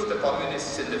enabled the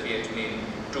communists in the Viet Minh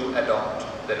to adopt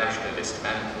the nationalist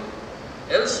mantle.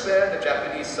 Elsewhere, the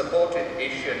Japanese supported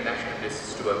Asian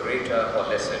nationalists to a greater or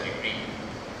lesser degree.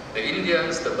 The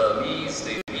Indians, the Burmese,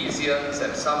 the Indonesians,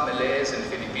 and some Malays and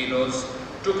Filipinos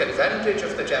took advantage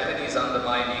of the Japanese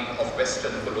undermining of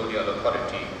Western colonial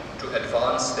authority to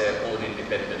advance their own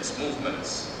independence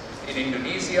movements. In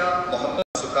Indonesia, Muhammad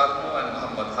Sukarno and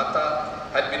Muhammad Hatta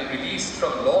had been released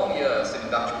from long years in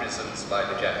Dutch prisons by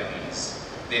the Japanese.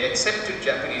 They accepted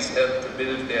Japanese help to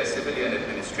build their civilian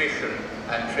administration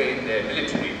and train their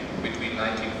military between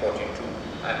 1942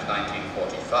 and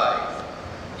 1945.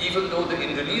 Even though the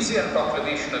Indonesian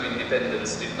proclamation of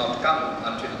independence did not come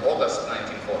until August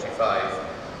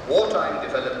 1945, wartime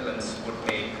developments would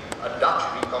make a Dutch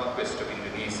reconquest of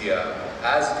Indonesia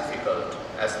as difficult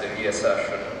as the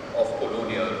reassertion of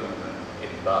colonial rule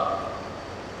in Burma.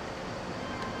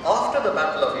 After the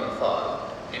Battle of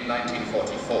Imphal in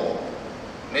 1944,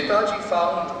 Netaji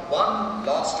found one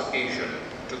last occasion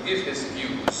to give his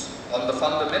views on the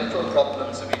fundamental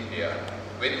problems of India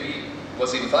when he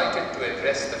was invited to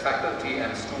address the faculty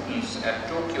and students at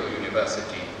Tokyo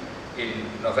University in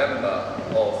November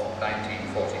of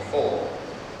 1944.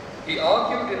 He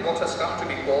argued in what has come to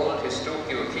be called his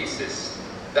Tokyo thesis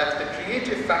that the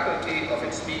creative faculty of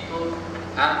its people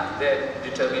and their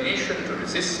determination to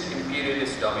resist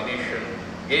imperialist domination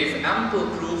gave ample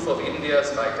proof of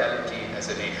India's vitality as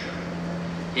a nation.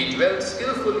 He dwelt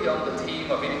skillfully on the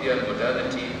theme of Indian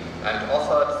modernity and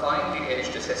offered finely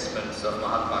edged assessments of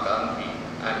Mahatma Gandhi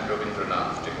and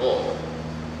Rabindranath Tagore.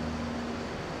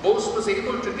 Bose was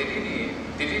able to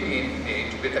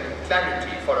delineate with a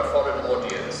clarity for a foreign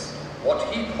audience what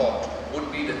he thought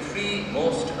would be the three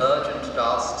most urgent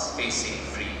tasks facing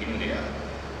free India: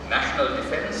 national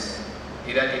defense,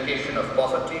 eradication of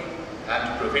poverty,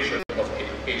 and provision of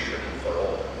education for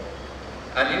all.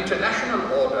 An international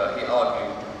order, he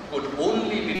argued, could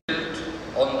only be built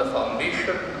on the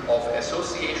foundation of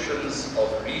associations of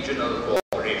regional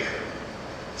cooperation.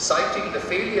 Citing the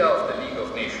failure of the League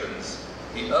of Nations,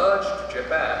 he urged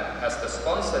Japan as the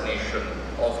sponsor nation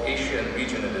of Asian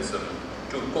regionalism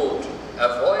to, quote,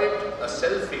 avoid a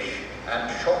selfish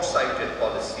and short-sighted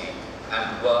policy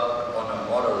and work on a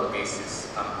moral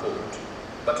basis, unquote.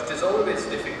 But it is always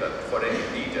difficult for any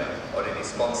leader or any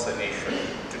sponsor nation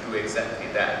to do exactly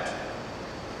that.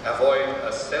 Avoid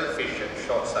a selfish and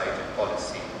short-sighted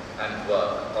policy and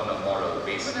work on a moral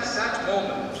basis. Even at that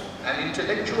moment, an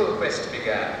intellectual quest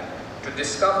began to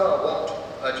discover what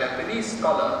a Japanese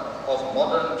scholar of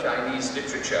modern Chinese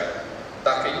literature,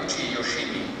 Takeuchi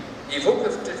Yoshimi,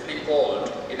 evocatively called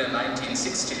in a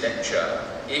 1960 lecture,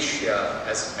 Asia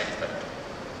as Method.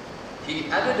 he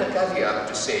added a caveat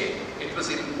to say it was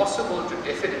impossible to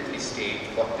definitely state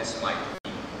what this might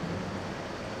mean.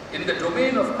 In the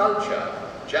domain of culture,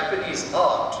 Japanese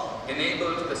art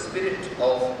enabled the spirit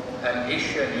of an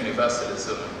Asian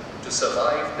universalism to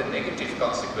survive the negative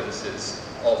consequences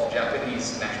of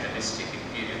Japanese nationalistic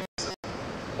imperialism.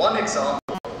 One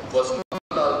example was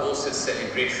BOSE's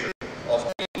celebration of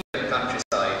the Indian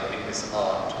countryside in his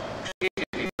art,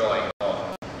 creatively drawing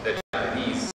on the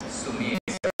Japanese Sumi.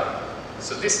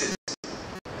 So this is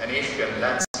an Asian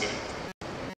landscape.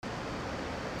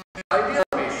 The idea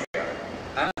of Asia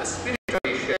and the spirit of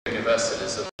Asian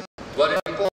universalism were in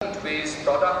important ways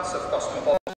products of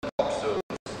cosmopolitan pop zones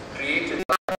created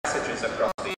by passages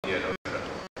across the Indian Ocean.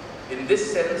 In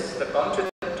this sense, the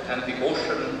continent and the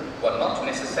ocean were not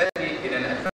necessarily in an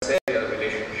adversarial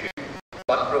relationship,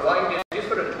 but provided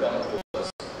different contours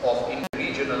of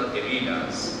interregional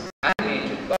arenas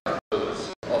animated by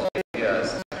those of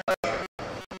India's culture.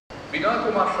 Vinay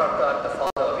Kumar Sarkar, the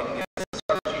father of Indian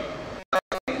sociology,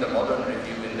 in the Modern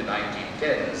Review in the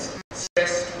 1910s,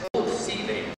 stressed both sea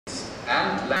lanes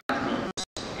and land routes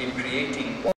in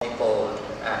creating what he called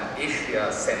an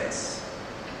Asia sense.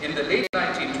 In the late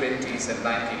 1920s and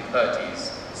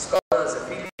 1930s, scholars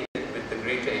affiliated with the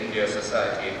Greater India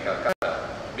Society in Calcutta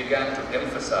began to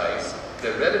emphasize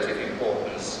the relative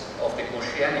importance of the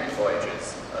oceanic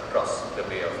voyages across the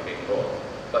Bay of Bengal.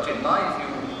 But in my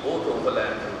view, both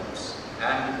overland routes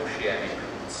and oceanic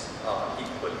routes are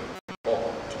equally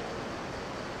important.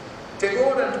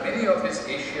 Tagore and many of his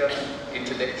Asian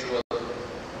intellectuals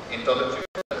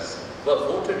were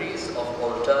votaries of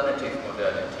alternative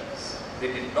modernities.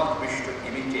 They did not wish to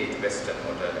imitate Western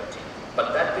modernity,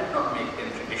 but that did not make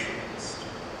them traditionalists.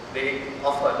 They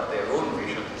offered their own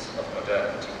visions of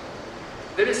modernity.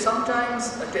 There is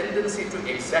sometimes a tendency to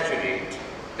exaggerate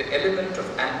the element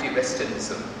of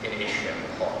anti-Westernism in Asian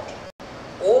thought.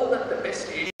 All that the best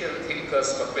Asian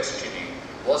thinkers were questioning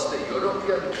was the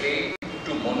European claim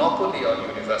to monopoly on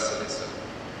universalism.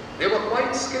 They were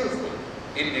quite skillful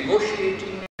in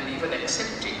negotiating and even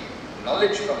accepting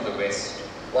knowledge from the West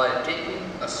while taking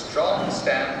a strong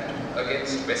stand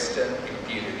against Western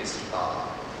imperialist power.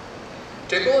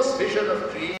 Tagore's vision of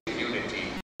creative unity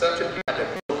certainly had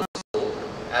a close scope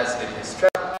as in his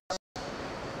travels.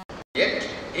 Yet,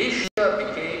 Asia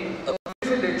became a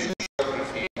privileged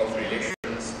geography of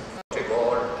relations for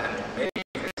Tagore and many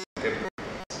of his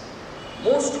contemporaries.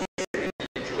 Most Asian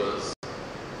intellectuals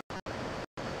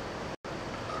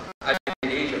at the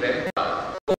age of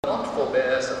empire were not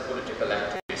forebears of political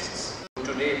activists who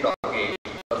today propagate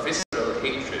a visceral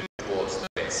hatred towards the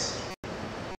West.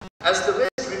 As the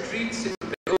West retreats into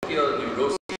parochial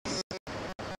neuroses,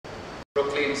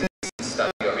 proclaims a recent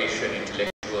study of Asian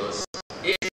intellectuals,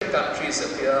 Asian countries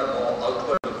appear more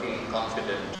outward-looking,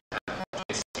 confident, and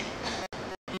optimistic.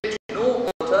 Yet no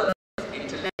alternative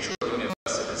intellectual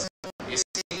universalism is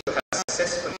seen to have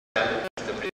successfully challenged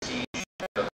the prestige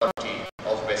and authority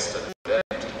of Western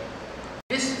modernity.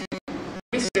 This view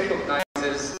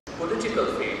misrecognizes political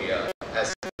failure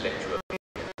as intellectual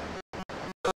failure.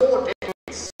 For 4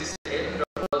 decades since the end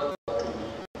of World War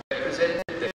II represented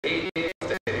the heyday of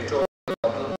the territorial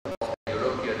model of the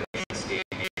European nation-state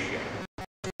in Asia.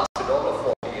 It lasted all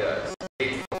of 40 years,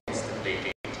 late 40s to late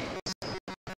 80s.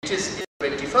 It is in the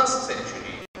 21st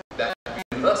century that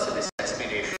universalist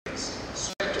aspirations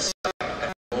swept aside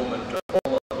at the moment of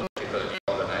formal political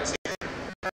decolonization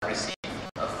and received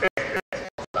a fresh breath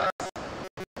of life.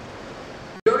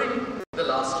 During the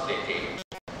last decade,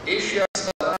 Asia's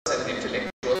scholars and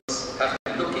intellectuals have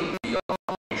been looking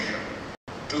beyond Asia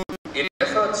in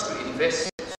efforts to invest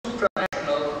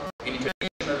supranational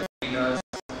interregional arenas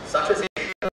such as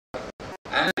Asia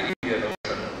and the Indian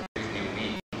Ocean with new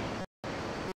meaning.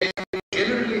 They have been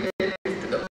generally attentive to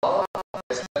the power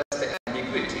as well as the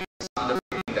ambiguities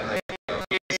underpinning the idea of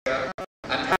Asia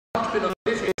and have not been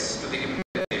oblivious to the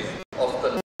imperative of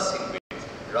conversing with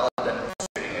rather than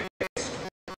posturing against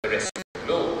the rest of the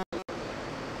globe.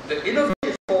 The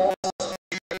innovative forms of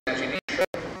Asian imagination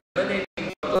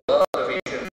emanating from the world of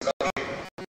Asian scholarship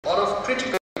are of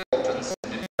critical importance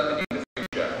in determining the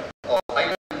future of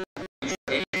heightened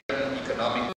Asian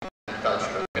economic and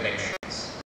cultural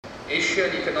connections. Asian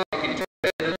economic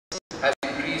interdependence has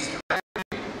increased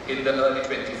rapidly in the early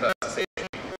 21st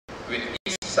century, with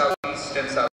East, Southeast, and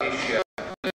South Asia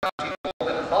accounting more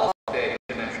than half of their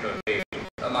international trade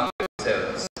among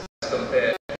themselves as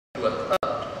compared to a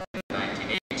third in the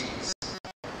 1980s.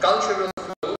 Cultural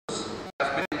flows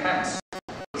have been enhanced,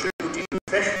 contributing to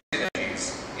fresh synergies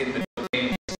in the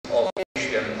domains of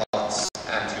Asian arts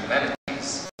and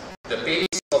humanities. The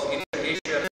pace of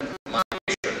inter-Asian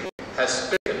migration has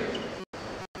quickened,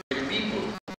 with people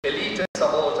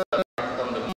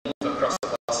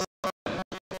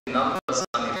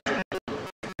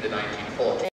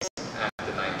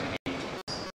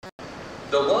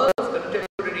The world of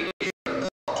contemporary Asian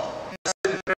thought has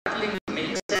been grappling to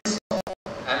make sense of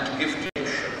and to give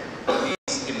direction to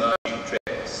these emerging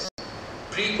trends.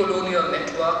 Pre-colonial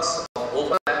networks of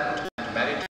overland and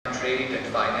maritime trade and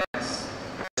finance,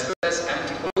 as well as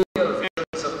anti-colonial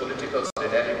visions of political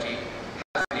solidarity,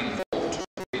 have been invoked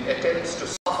in attempts to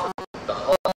soften the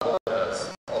hard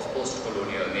borders of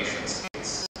post-colonial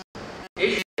nation-states.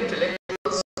 Asian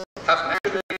intellectuals have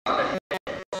naturally run ahead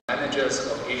of managers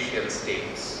of Asian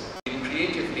states in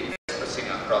creatively expressing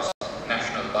across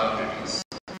national boundaries.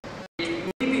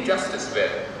 It may be just as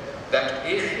well that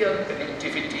Asian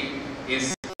connectivity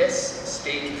is less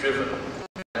state-driven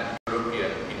than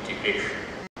European integration.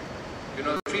 You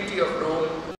know, the Treaty of Rome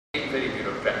became very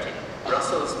bureaucratic.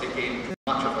 Brussels became too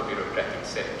much of a bureaucratic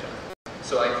center.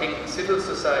 So I think civil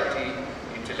society,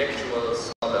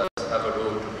 intellectuals, scholars have a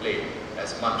role to play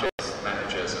as much as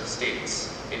managers of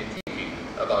states in thinking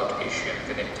about Asian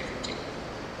connectivity.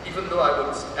 Even though I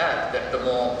would add that the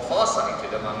more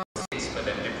far-sighted among statesmen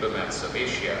and diplomats of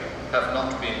Asia have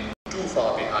not been too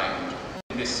far behind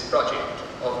in this project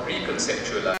of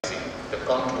reconceptualizing the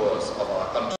contours of our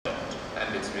continent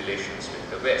and its relations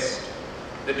with the West.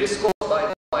 The discourse by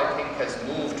now, I think, has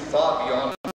moved far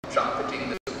beyond trumpeting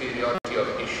the superiority of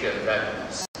Asian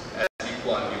values, as Lee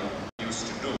Kuan Yew used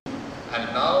to do.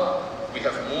 And now we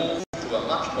have moved to a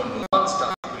much more nuanced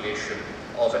articulation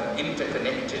of an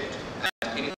interconnected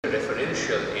and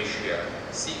interreferential Asia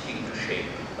seeking to shape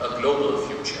a global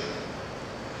future.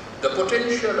 The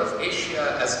potential of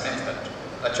Asia as method,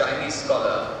 a Chinese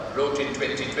scholar wrote in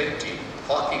 2020,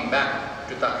 harking back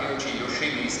to Takeuchi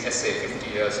Yoshimi's essay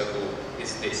 50 years ago,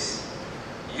 is this: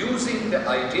 using the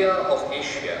idea of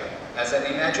Asia as an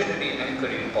imaginary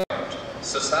anchoring point,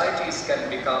 societies can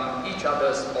become each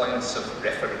other's points of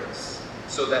reference,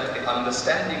 so that the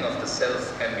understanding of the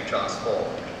self can be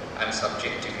transformed and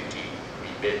subjectivity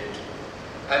rebuilt.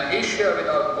 An Asia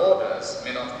without borders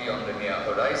may not be on the near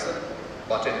horizon,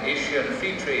 but an Asian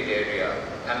free trade area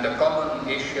and a common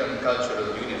Asian cultural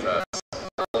universe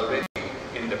are already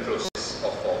in the process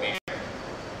of formation.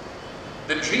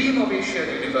 The dream of Asian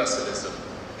universalism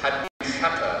had been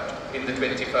shattered in the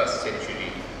 21st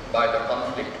century by the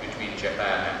conflict between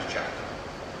Japan and China.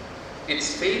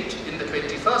 Its fate in the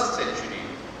 21st century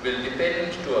will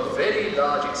depend to a very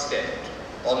large extent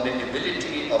on the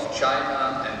ability of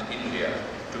China and India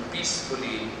to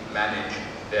peacefully manage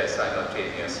their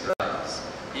simultaneous rise.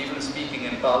 Even speaking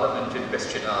in Parliament in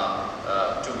Question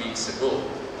Hour 2 weeks ago,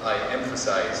 I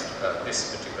emphasized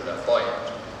this particular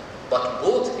point. But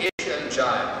both Asian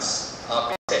giants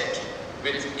are beset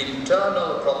with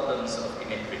internal problems of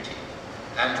inequity,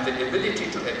 and the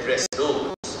ability to address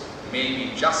those may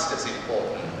be just as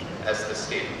important as the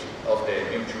state of their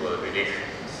mutual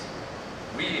relations.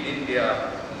 We in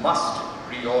India must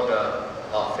reorder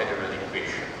our federal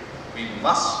equation. We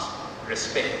must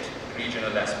respect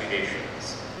regional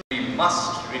aspirations. We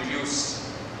must reduce,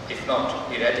 if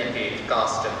not eradicate,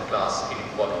 caste and class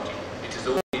inequality. It is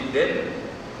only then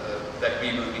that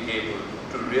we will be able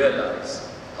to realize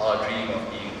our dream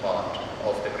of being part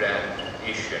of the grand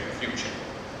Asian future.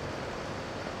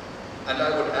 And I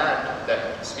would add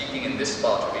that, speaking in this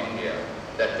part of India,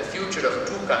 that the future of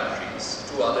two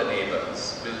countries, two other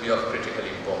neighbors, will be of critical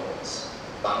importance,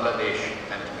 Bangladesh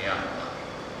and Myanmar.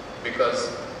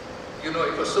 Because, you know,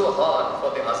 it was so hard for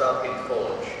the Azad Hind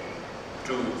Fauj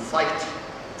to fight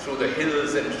through the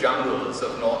hills and jungles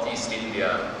of northeast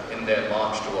India in their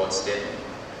march towards Delhi.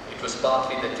 It was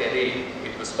partly the terrain,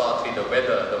 it was partly the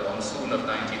weather, the monsoon of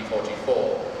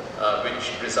 1944,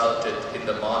 which resulted in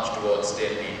the march towards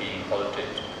Delhi being halted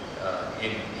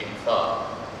in Imphal.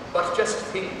 But just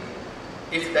think,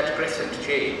 if that crescent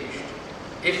changed,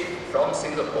 if from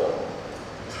Singapore,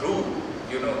 through,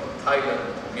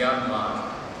 Thailand,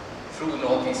 Myanmar, through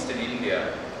northeastern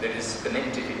India, there is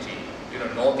connectivity,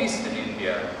 northeastern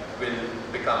India will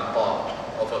become part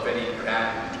of a very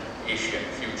grand Asian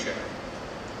future.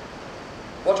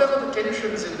 Whatever the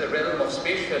tensions in the realm of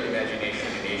spatial imagination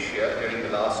in Asia during the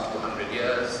last 200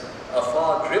 years, a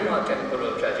far grimmer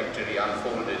temporal trajectory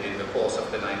unfolded in the course of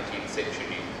the 19th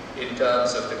century in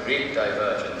terms of the great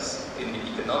divergence in the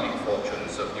economic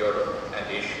fortunes of Europe and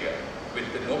Asia, with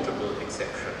the notable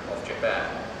exception of Japan.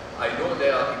 I know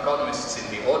there are economists in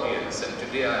the audience, and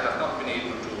today I have not been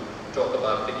able to talk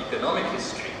about the economic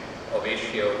history of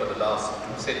Asia over the last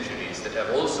 2 centuries that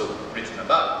I've also written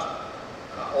about.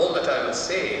 All that I will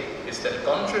say is that,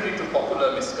 contrary to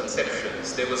popular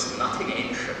misconceptions, there was nothing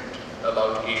ancient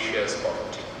about Asia's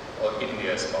poverty or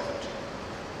India's poverty.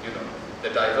 The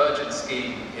divergence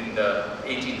came in the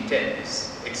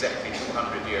 1810s, exactly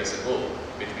 200 years ago,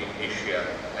 between Asia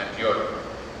and Europe.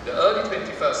 The early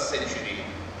 21st century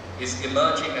is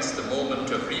emerging as the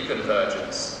moment of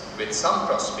reconvergence, with some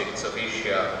prospects of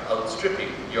Asia outstripping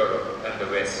Europe and the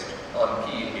West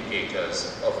on key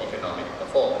indicators of economic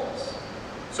performance.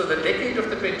 So the decade of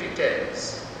the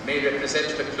 2010s may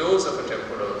represent the close of a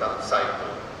temporal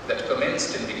cycle that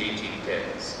commenced in the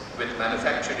 1810s, with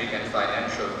manufacturing and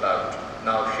financial clout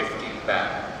now shifting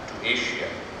back to Asia.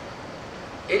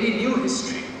 Any new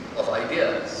history of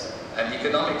ideas and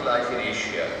economic life in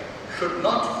Asia should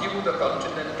not view the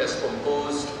continent as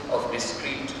composed of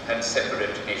discrete and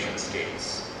separate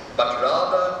nation-states, but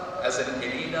rather as an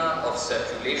arena of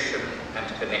circulation and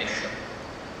connection.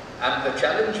 And the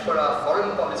challenge for our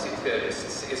foreign policy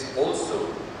theorists is also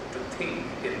to think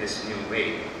in this new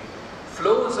way.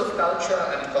 Flows of culture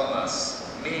and commerce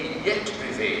may yet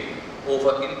prevail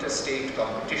over interstate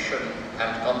competition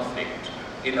and conflict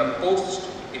in a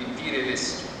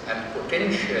post-imperialist and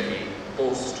potentially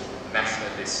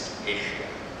post-nationalist Asia.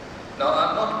 Now,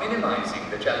 I'm not minimizing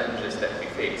the challenges that we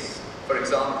face. For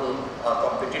example, our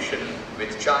competition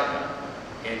with China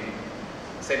in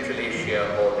Central Asia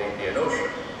or the Indian Ocean.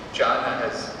 China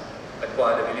has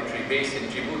acquired a military base in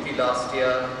Djibouti last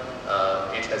year.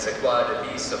 It has acquired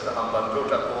a lease of the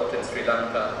Hambantota port in Sri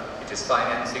Lanka. It is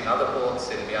financing other ports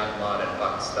in Myanmar and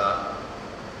Pakistan.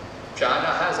 China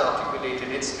has articulated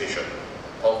its vision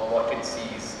of what it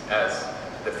sees as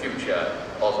the future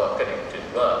of a connected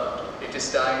world. It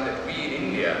is time that we in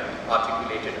India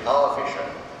articulated our vision,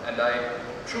 and I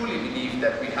truly believe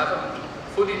that we haven't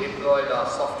fully deployed our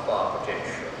soft power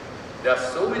potential. There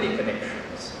are so many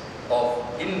connections of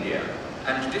India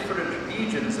and different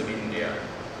regions of India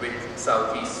with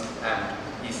Southeast and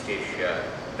East Asia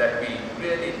that we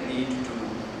really need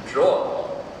to draw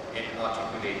on in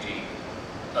articulating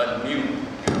a new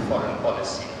foreign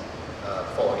policy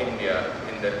for India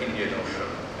in the Indian Ocean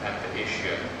and the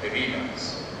Asian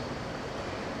arenas.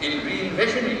 In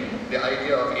re-envisioning the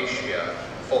idea of Asia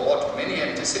for what many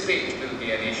anticipate will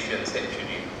be an Asian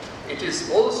century, it is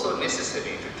also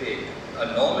necessary to take a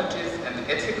normative and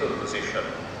ethical position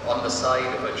on the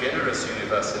side of a generous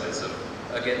universalism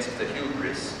against the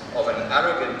hubris of an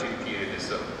arrogant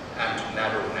imperialism and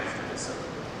narrow nationalism.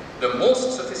 The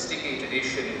most sophisticated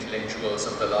Asian intellectuals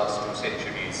of the last 2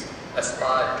 centuries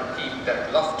aspired to keep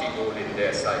that lofty goal in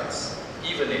their sights,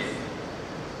 even if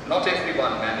not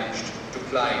everyone managed to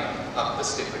climb up the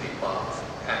slippery path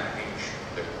and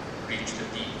reach the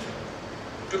peak.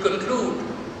 To conclude,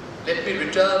 let me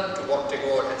return to what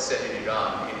Tagore had said in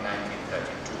Iran in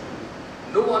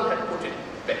 1932. No one had put it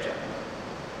better.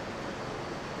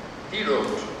 He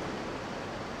wrote,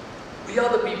 "We are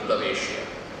the people of Asia.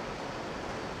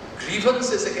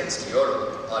 Grievances against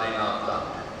Europe are in our blood.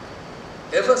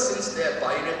 Ever since their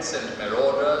pirates and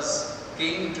marauders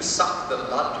came to suck the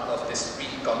blood of this free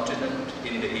continent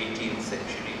in the 18th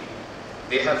century,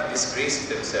 they have disgraced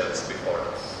themselves before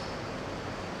us.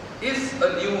 If a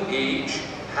new age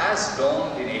has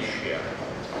dawned in Asia,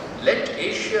 let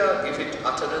Asia give it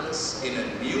utterance in a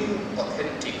new,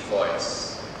 authentic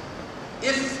voice.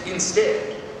 If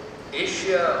instead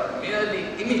Asia merely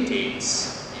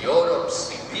imitates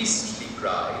Europe's beastly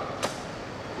cry,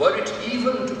 were it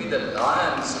even to be the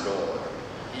lion's roar,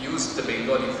 he used the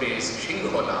Bengali phrase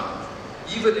Shinghona,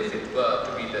 even if it were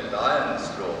to be the lion's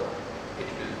roar, it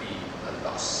will be a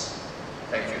loss."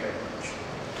 Thank you very much.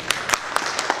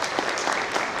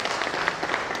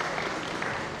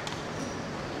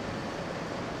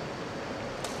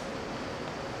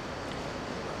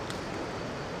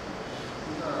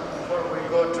 Before we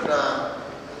go to the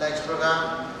next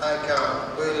program,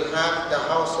 we'll have the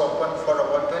house open for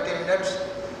about 20 minutes.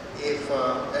 If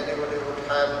anybody would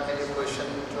have any question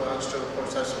to ask to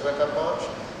Professor SUGATA about,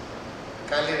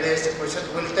 kindly raise the question.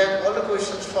 We'll take all the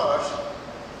questions first,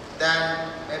 then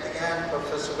at the end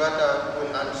Professor SUGATA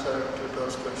will answer to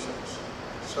those questions.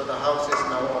 So the house is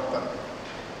now open.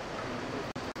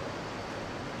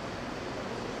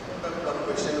 One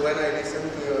question. When I listened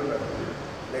to your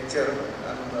lecture,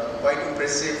 quite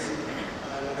impressive,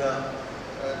 and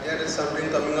there is something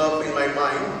coming up in my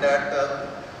mind that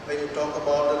when you talk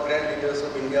about the great leaders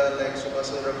of India like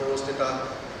Subhash Chandra Bose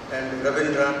and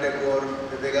Rabindranath Tagore,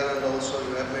 Vivekananda also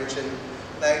you have mentioned,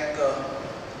 like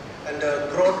and the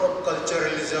growth of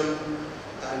culturalism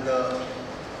and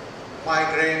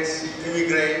migrants,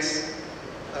 immigrants,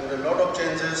 and a lot of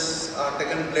changes are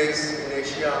taken place in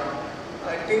Asia.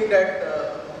 I think that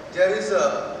there is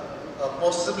a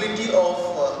possibility of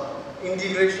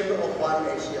integration of one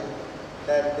Asia,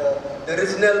 that the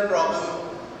regional problem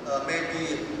may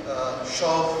be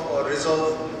solved or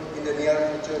resolved in the near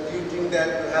future. Do you think that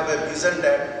you have a vision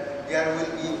that there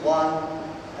will be one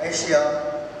Asia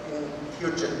in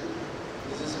future?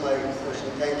 This is my question.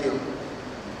 Thank you.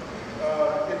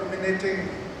 Illuminating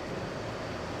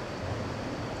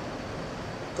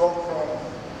talk from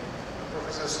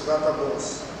Professor SUGATA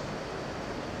BOSE.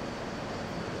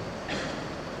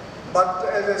 But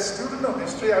as a student of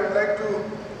history, I would like to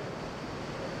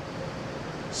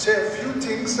say a few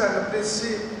things and please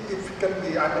see if it can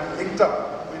be linked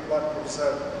up with what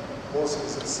Professor BOSE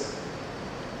has said.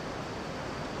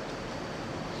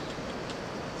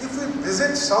 If we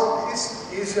visit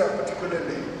Southeast Asia,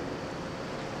 particularly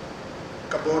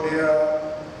Cambodia,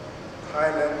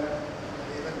 Thailand,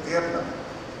 even Vietnam,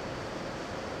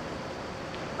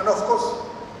 and of course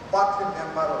partly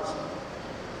Myanmar also,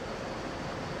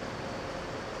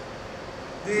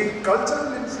 the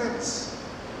cultural influence,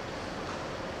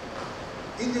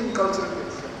 Indian cultural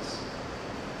influence,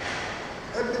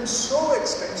 have been so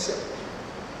extensive,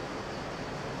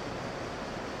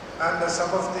 and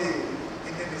some of the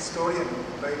Indian historian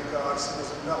like R.C.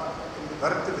 Mazumdar in the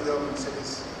Bharati Vidyavan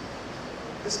series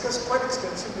discussed quite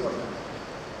extensively on that.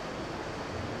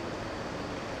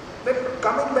 Then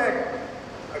coming back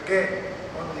again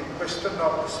on the question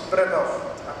of the spread of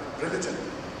religion,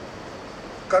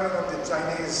 coming of the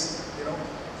Chinese,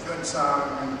 Yuan-Sang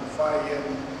and Faiyan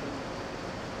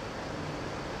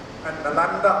and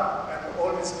Nalanda and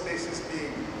all these places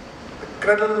being the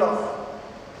cradle of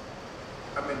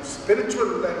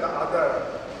spiritual and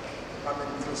other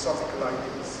philosophical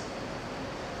ideas.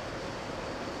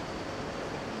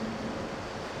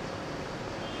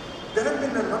 There have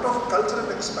been a lot of cultural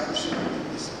expansion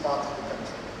in this part of the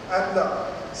country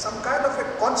and some kind of a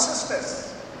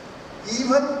consciousness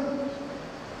even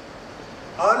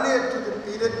earlier to the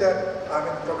period that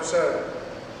Professor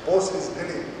BOSE is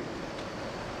dealing,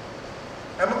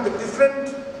 among the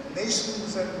different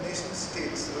nations and nation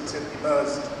states which have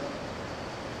emerged,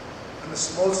 and the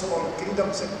small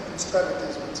kingdoms and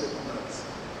principalities which have emerged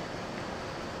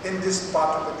in this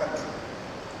part of the country,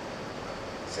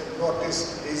 say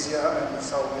Northeast Asia and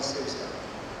Southeast Asia.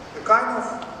 The kind of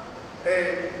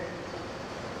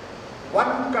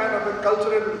one kind of a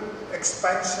cultural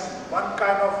expansion, one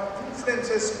kind of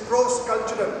influences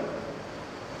cross-cultural,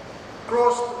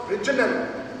 cross-regional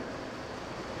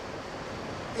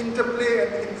interplay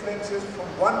and influences from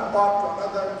one part to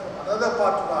another, from another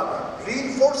part to another,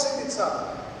 reinforcing each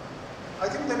other. I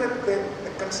think that has played a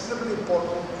considerably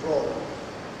important role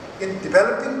in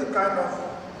developing the kind of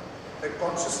a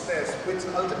consciousness which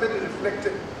ultimately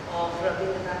reflected of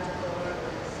Rabindranath Tagore,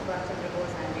 Subhash Chandra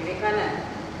Bose and Vivekananda.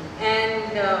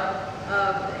 And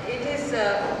it is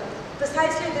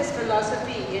precisely this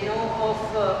philosophy, of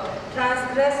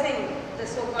transgressing the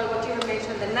so-called, what you have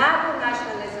mentioned, the narrow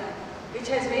nationalism, which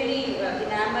has really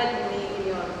enamored me in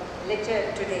your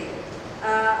lecture today.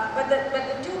 But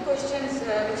the two questions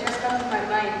which has come to my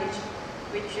mind,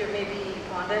 which maybe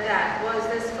pondered at, was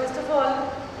this: first of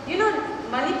all,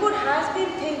 Manipur has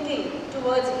been thinking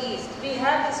towards east. We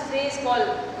have this phrase called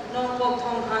 "No Pok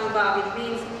Thong Hang Ba," which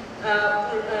means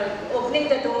opening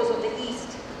the doors of the east.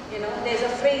 There's a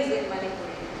phrase in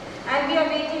Manipur, and we are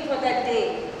waiting for that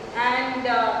day. And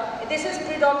this is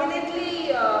predominantly,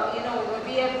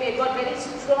 we have got very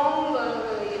strong,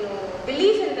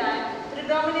 belief in that.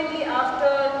 Predominantly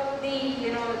after the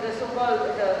so-called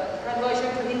conversion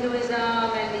to Hinduism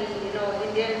and the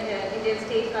Indian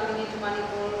state coming into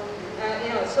Manipur.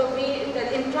 So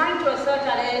in trying to assert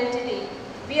our identity,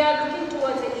 we are looking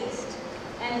towards the east,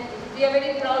 and we are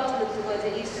very proud to look towards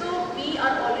the east. So we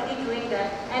are already doing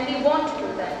that, and we want to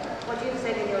do that. What you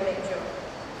said in your lecture.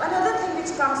 Another thing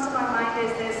which comes to my mind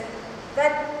is this: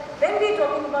 that when we are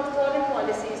talking about foreign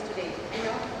policies today,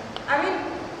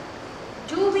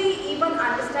 do we even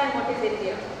understand what is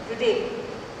India today?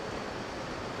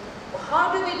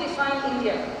 How do we define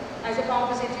India as a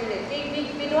composite unit?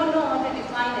 We don't know how to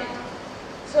define it.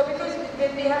 So because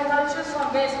we have cultures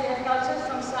from west, we have cultures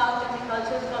from south, and we have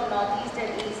cultures from northeast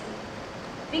and east.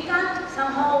 We can't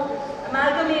somehow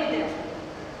amalgamate them,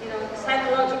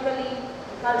 psychologically,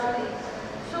 culturally.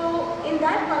 So in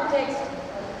that context,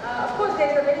 of course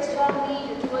there is a very strong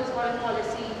need towards foreign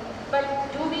policy, but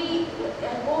do we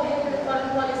go ahead with the foreign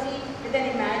policy with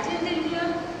an imagined India,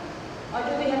 or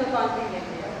do we have a concrete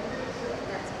India?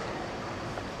 That's it.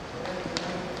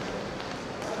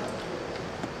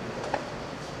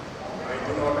 I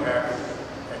do not have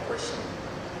a question,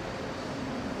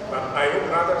 but I would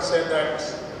rather say that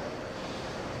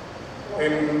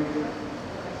in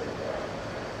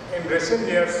recent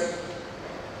years,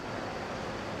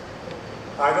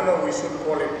 I don't know we should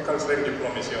call it cultural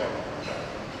diplomacy or not.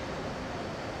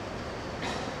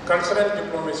 Cultural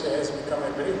diplomacy has become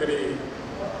a very, very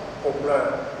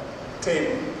popular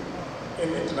theme in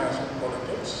international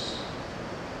politics.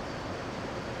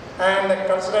 And the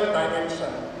cultural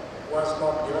dimension was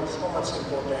not given so much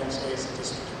importance as it is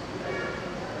today.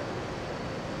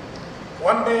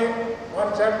 One day,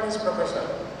 one Japanese professor,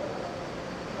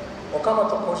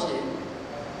 Okamoto Koshi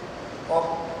of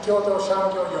Kyoto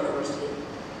Shangyo University,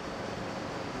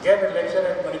 gave a lecture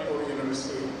at Manipur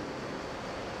University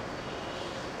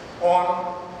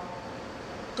on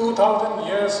 2000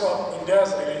 years of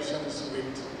India's relations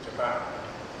with Japan.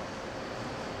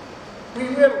 We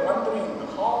were wondering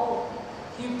how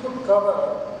he could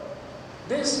cover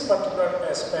this particular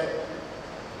aspect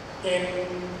in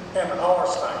an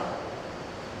hour's time.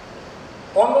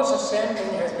 Almost the same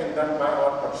thing has been done by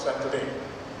our professor today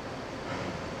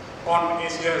on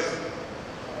Asia's,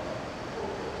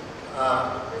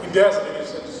 India's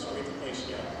relations with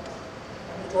Asia.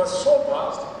 It was so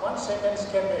vast, one sentence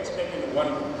can be explained in one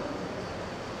book.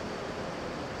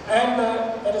 And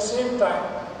at the same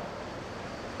time,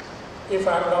 if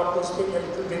I'm allowed to speak a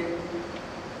little bit,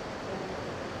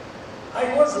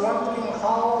 I was wondering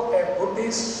how a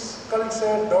Buddhist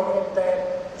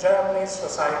culture-dominated Japanese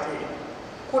society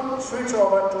could switch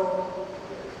over to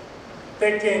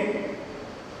taking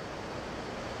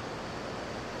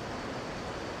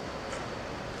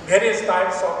various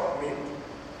types of meat,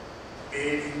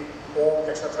 beef, pork,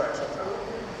 etc., etc.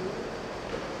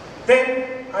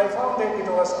 Then I found that it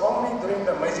was only during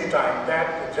the Meiji time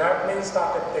that the Japanese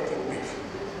started taking beef.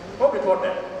 No, before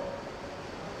that.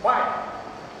 Why?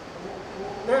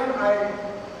 Then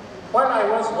while I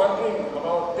was wondering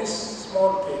about this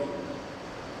small thing,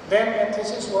 then a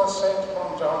thesis was sent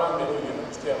from Jawaharlal Nehru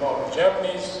University about the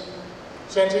Japanese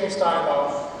changing style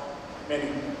of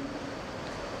menu.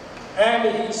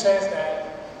 And he says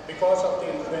that because of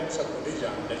the influence of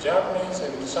Buddhism, the Japanese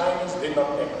and the Chinese did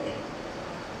not take meat.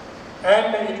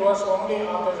 And it was only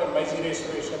after the Meiji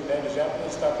Restoration that the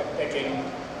Japanese started taking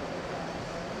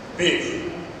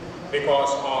beef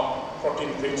because of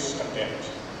protein-rich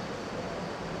content.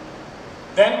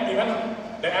 Then even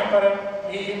the emperor,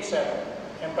 he himself,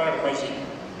 Emperor Meiji,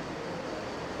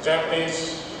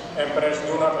 Japanese emperors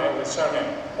do not have a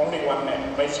surname, only one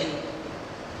name, Meiji,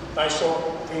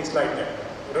 Taisho, things like that,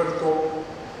 Hirohito,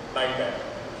 like that.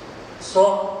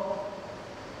 So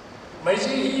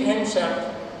Meiji, he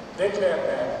himself declared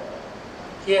that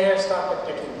he has started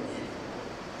taking beef,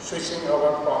 switching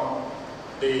over from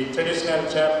the traditional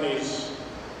Japanese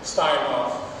style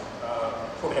of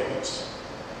food habits.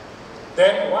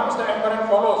 Then once the emperor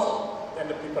follows, then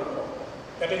the people follow.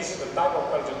 That is the type of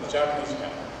culture the Japanese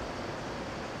have.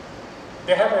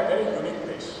 They have a very unique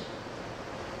place.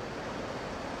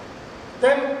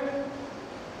 Then,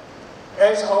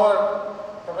 as our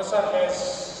professor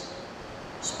has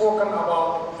spoken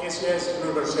about Asia's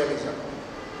universalism,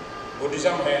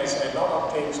 Buddhism has a lot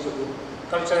of things to do,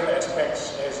 cultural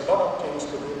aspects has a lot of things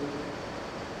to do.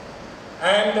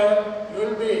 And you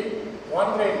will be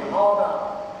wondering how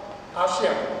the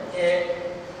ASEAN,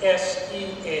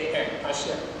 ASEAN,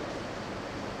 ASEAN,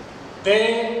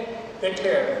 they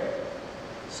declared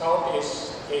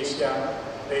Southeast Asia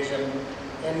region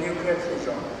a nuclear-free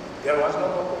zone. There was no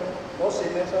document, no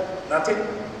signature, nothing,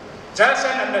 just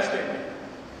an understanding.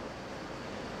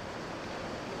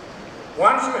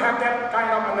 Once you have that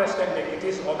kind of understanding, it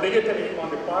is obligatory on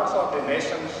the parts of the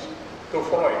nations to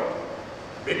follow it,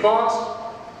 because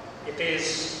it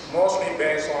is mostly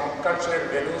based on cultural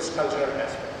values, cultural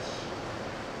aspects.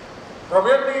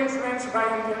 Probably influenced by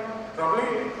India,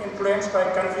 probably influenced by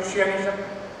Confucianism,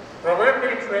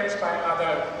 probably influenced by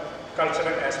other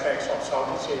cultural aspects of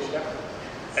Southeast Asia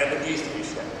and East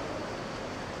Asia.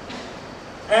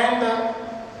 And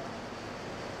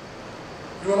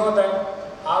you know that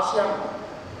ASEAN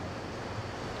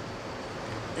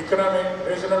Economic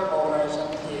Regional Organization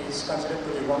is considered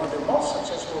to be one of the most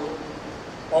successful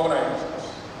organizations.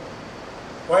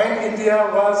 When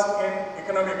India was in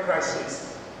economic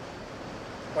crisis,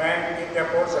 when it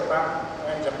approached Japan,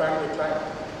 when Japan declined,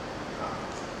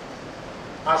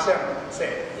 ASEAN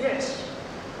said, yes,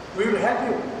 we will help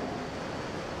you.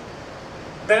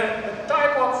 The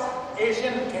type of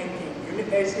Asian thinking,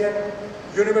 Asian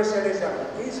universalism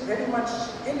is very much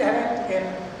inherent in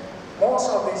most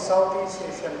of the Southeast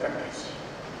Asian countries.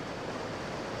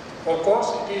 Of course,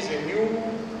 it is a new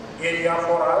area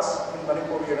for us in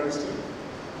Manipur University.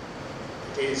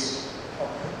 It is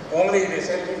only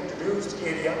recently introduced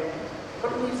area,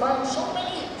 but we find so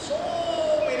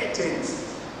many things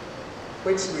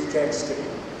which we can study.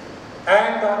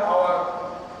 And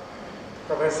our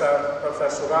Professor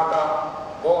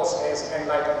SUGATA, BOSE has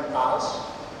enlightened us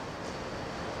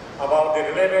about the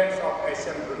relevance of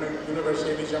Asian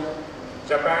universalism,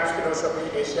 Japan's philosophy,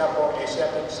 Asia for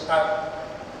Asiatics,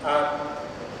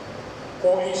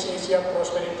 co-East Asia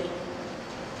prosperity.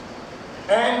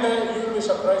 And you will be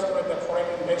surprised to know that foreign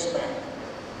investment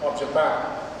of Japan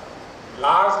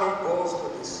largely goes to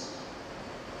this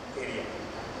area,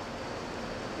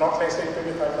 not less than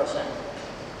 25%.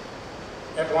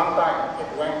 At one time, it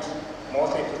went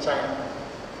mostly to China.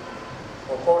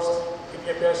 Of course,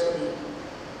 there appears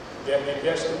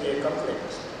to be a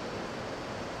conflict.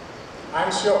 I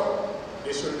am sure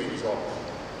this will be resolved.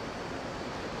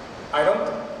 I don't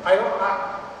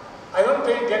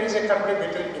think there is a conflict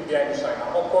between India and China.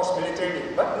 Of course, militarily,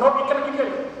 but not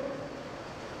economically.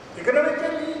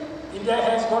 Economically, India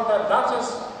has got the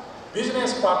largest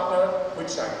business partner with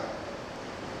China.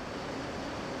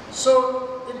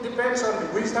 So it depends on the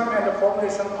wisdom and the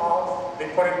formulation of the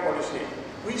foreign policy.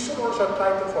 We should also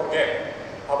try to forget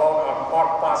about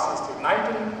our past history,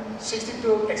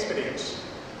 1962 experience,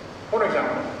 for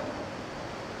example.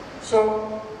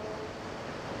 So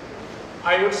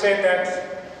I would say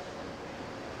that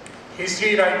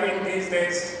history writing these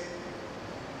days,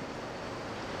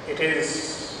 it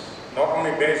is not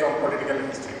only based on political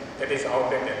history, that is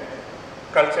outdated,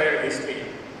 cultural history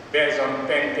based on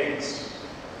paintings,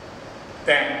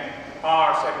 then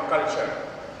arts and culture,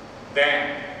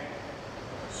 then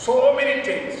so many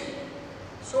things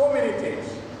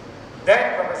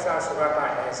that Professor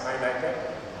SUGATA has highlighted,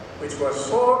 which was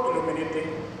so illuminating.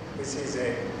 This is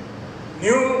a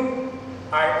new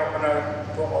eye-opener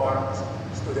to our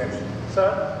students.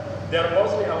 Sir, they are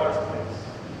mostly our students.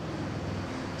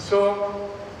 So,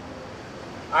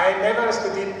 I never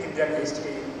studied Indian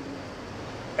history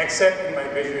except in my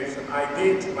graduation. I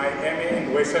did my MA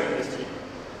in Western history.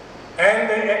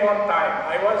 And at one time,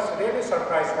 I was really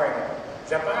surprised when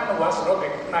Japan was not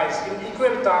recognized in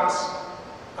equal terms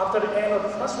after the end of the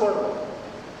First World War.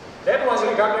 That was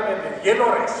regarded as a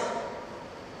yellow race.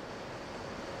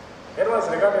 That was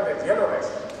regarded as yellow race.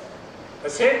 The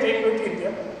same thing with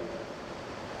India.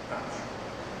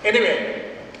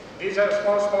 Anyway, these are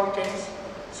small things.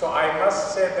 So I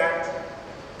must say that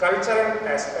cultural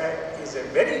aspect is a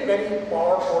very, very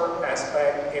powerful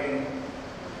aspect in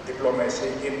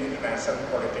diplomacy, in international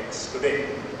politics today,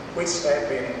 which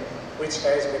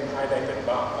has been highlighted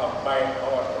by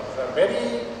our professor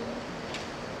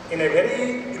in a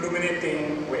very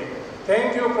illuminating way.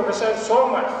 Thank you, Professor, so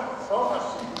much.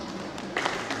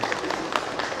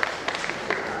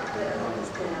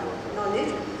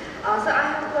 Knowledge. So I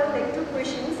have got like 2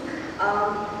 questions.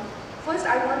 First,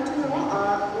 I want to know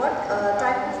what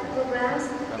type of programs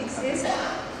exist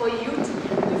for youth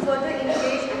to further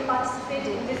engage and participate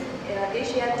in this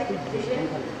Asiatic vision.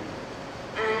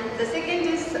 And the second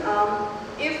is,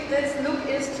 if this look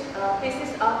East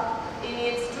faces up in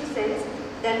its true sense,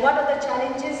 then what are the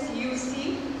challenges you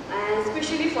see, and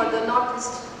especially for the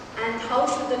Northeast, and how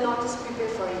should the Northeast prepare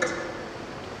for it?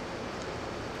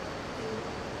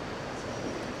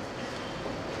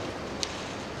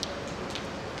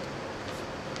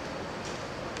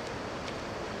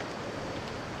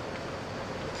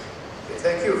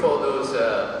 Thank you for those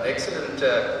excellent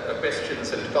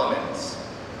questions and comments.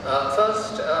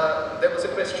 First, there was a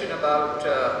question about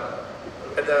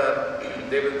whether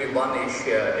there will be one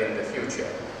Asia in the future.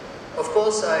 Of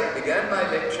course, I began my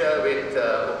lecture with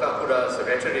Okakura's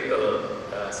rhetorical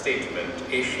statement,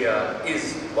 Asia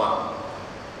is one.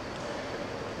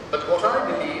 But what I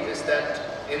believe is that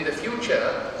in the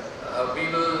future, we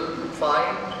will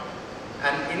find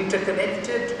an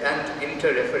interconnected and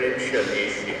interreferential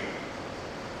Asia.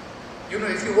 You know,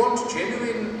 if you want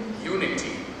genuine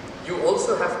unity, you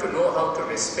also have to know how to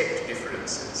respect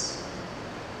differences.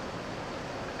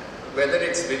 Whether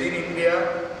it's within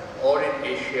India or in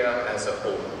Asia as a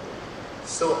whole.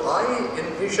 So I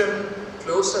envision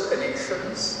closer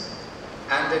connections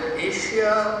and an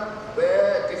Asia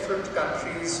where different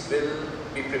countries will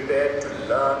be prepared to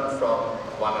learn from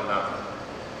one another.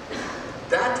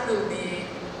 That will be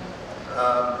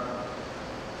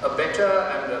a better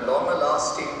and a longer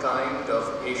lasting kind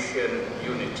of Asian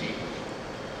unity,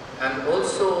 and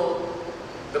also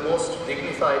the most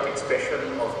dignified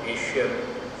expression of Asian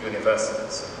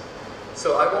universalism.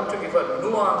 So I want to give a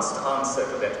nuanced answer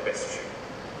to that question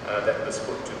that was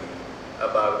put to me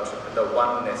about the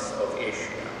oneness of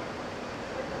Asia.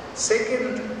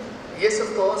 Second, yes,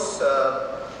 of course,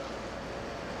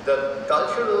 the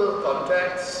cultural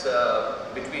contacts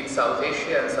between South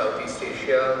Asia and Southeast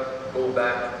Asia go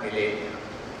back millennia.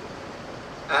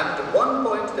 And one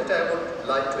point that I would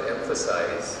like to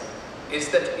emphasize is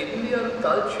that Indian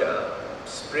culture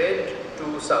spread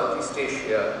to Southeast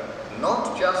Asia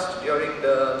not just during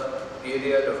the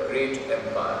period of great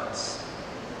empires.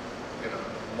 You know,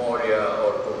 Maurya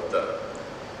or Gupta.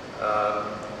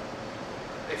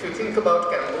 If you think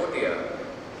about Cambodia,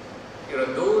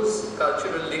 those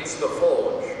cultural links were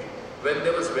forged when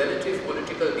there was relative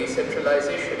political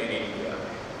decentralization in India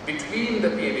between the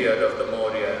period of the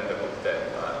Maurya and the Gupta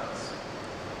empires.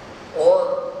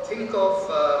 Or think of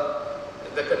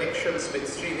the connections with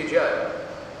Srivijaya.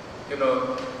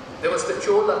 There was the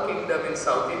Chola kingdom in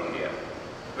South India,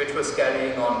 which was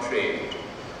carrying on trade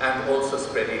and also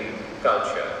spreading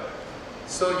culture.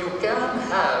 So you can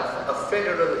have a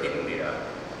federal India,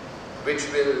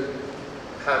 which will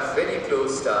have very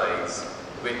close ties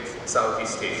with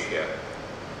Southeast Asia.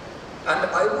 And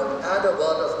I would add a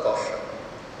word of caution.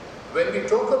 When we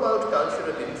talk about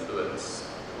cultural influence,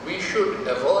 we should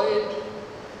avoid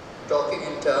talking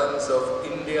in terms of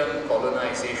Indian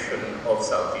colonization of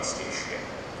Southeast Asia.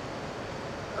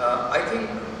 I think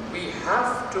we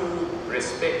have to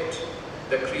respect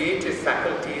the creative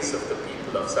faculties of the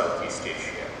people of Southeast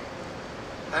Asia.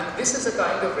 And this is a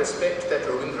kind of respect that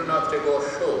Rabindranath Tagore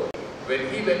showed when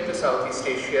he went to Southeast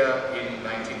Asia in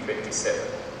 1927.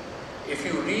 If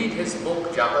you read his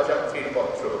book, Javajatri's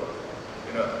Potro,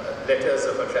 Letters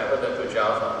of a Traveler to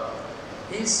Java,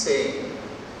 he's saying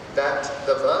that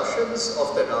the versions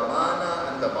of the Ramayana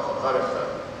and the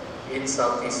Mahabharata in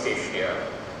Southeast Asia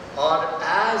are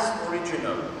as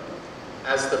original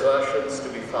as the versions to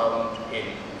be found in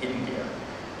India.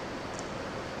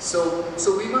 So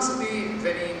we must be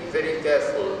very, very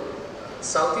careful.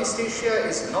 Southeast Asia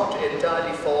is not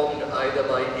entirely formed either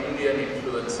by Indian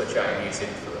influence or Chinese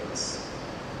influence.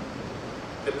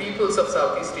 The peoples of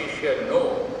Southeast Asia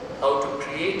know how to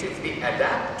creatively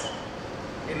adapt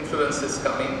influences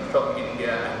coming from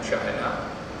India and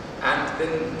China, and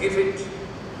then give it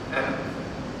and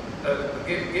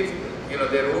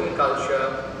give their own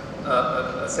culture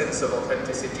a sense of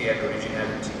authenticity and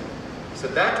originality. So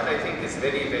that, I think, is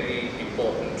very, very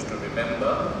important to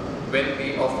remember when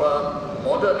we offer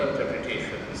modern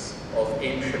interpretations of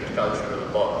ancient cultural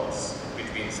bonds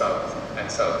between South and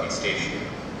Southeast Asia.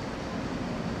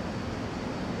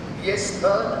 Yes,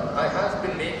 third, I have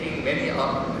been making many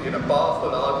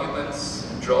powerful arguments,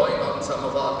 drawing on some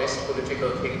of our best political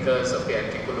thinkers of the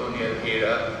anti-colonial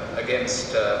era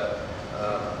against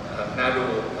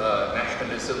narrow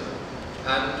nationalism.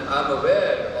 And I'm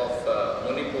aware of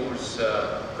Manipur's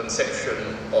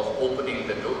conception of opening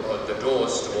the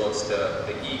doors towards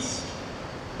the east.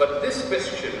 But this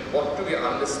question, what do we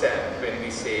understand when we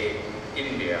say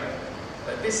India?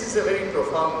 This is a very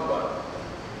profound one.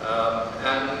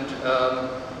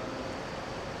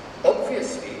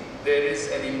 Obviously, there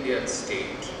is an Indian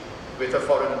state with a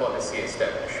foreign policy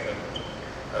establishment,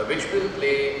 which will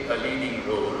play a leading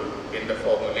role in the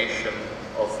formulation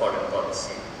of foreign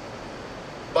policy.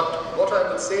 But what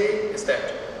I would say is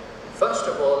that, first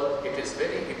of all, it is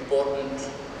very important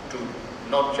to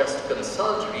not just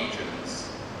consult regions,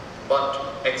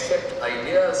 but accept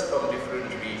ideas from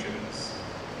different regions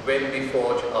when we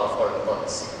forge our foreign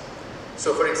policy.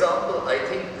 So, for example, I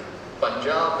think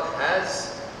Punjab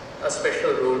has a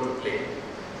special role to play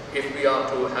if we are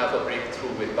to have a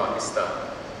breakthrough with Pakistan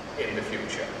in the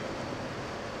future.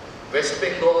 West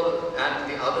Bengal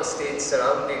and the other states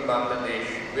surrounding Bangladesh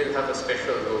will have a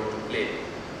special role to play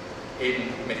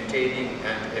in maintaining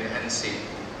and enhancing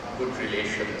good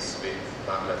relations with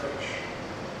Bangladesh.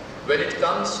 When it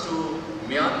comes to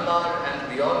Myanmar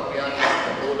and beyond Myanmar,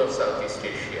 the whole of Southeast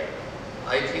Asia,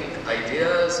 I think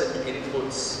ideas and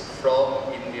inputs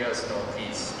from India's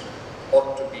northeast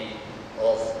ought to be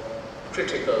of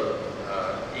critical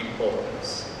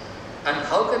importance. And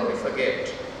how can we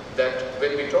forget that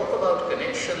when we talk about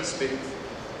connections with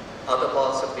other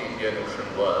parts of the Indian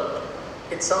Ocean world,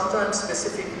 it's sometimes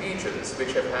specific regions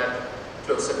which have had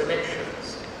closer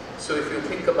connections. So if you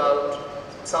think about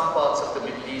some parts of the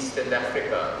Middle East and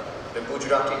Africa, the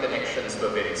Gujarati connections were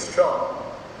very strong.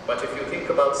 But if you think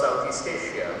about Southeast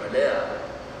Asia, Malaya,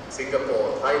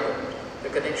 Singapore, Thailand, the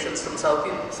connections from South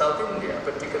India,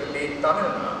 particularly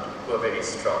Tamil Nadu, were very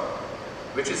strong.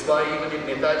 Which is why even in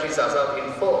Netaji's Azad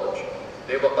Hind Forge,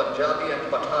 they were Punjabi and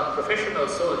Pathan professional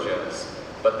soldiers,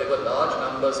 but there were large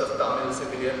numbers of Tamil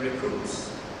civilian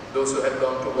recruits, those who had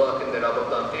gone to work in the rubber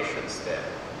plantations there,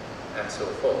 and so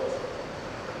forth.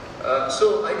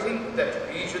 So I think that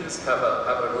regions have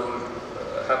a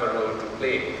role to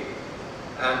play,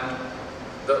 and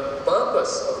the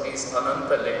purpose of these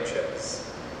Ananta lectures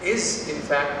is, in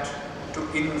fact, to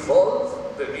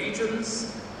involve the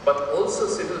regions, but also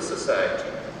civil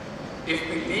society. If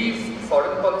we leave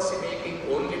foreign policy making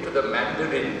only to the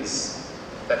mandarins,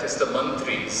 that is the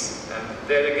mantris, and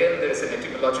there again there is an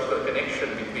etymological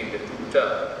connection between the two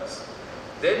terms,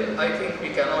 then I think we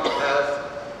cannot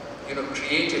have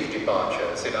creative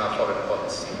departures in our foreign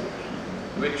policy,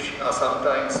 which are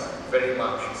sometimes very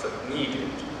much needed.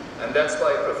 And that's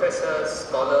why professors,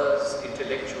 scholars,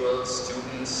 intellectuals,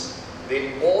 students,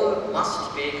 they all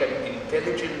must take an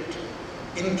intelligent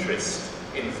interest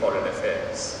in foreign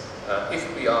affairs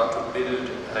if we are to build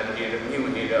a new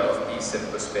era of peace and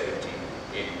prosperity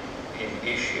in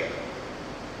Asia.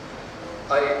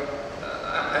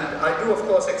 I do of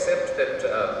course accept that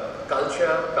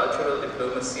cultural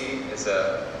diplomacy is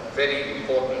a very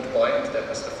important point. That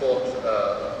was the fourth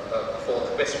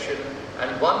question.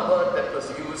 And one word that was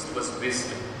used was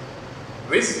wisdom.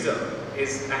 Wisdom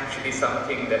is actually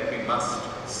something that we must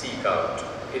seek out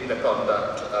in the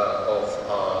conduct of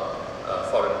our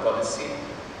foreign policy.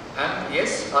 And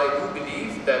yes, I do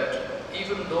believe that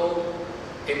even though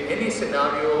in any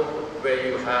scenario where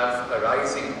you have a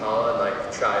rising power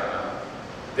like China,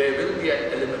 there will be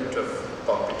an element of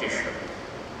competition.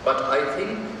 But I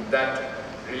think that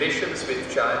relations with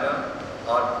China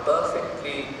are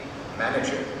perfectly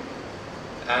manageable.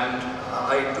 And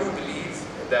I do believe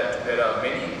that there are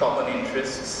many common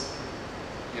interests.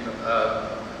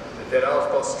 There are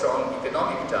of course strong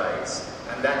economic ties,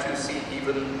 and that you see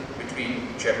even between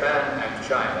Japan and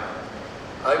China.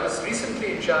 I was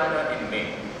recently in China in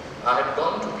May. I had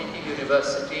gone to Peking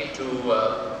University to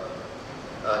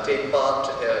take part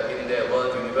in their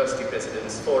World University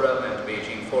Presidents Forum and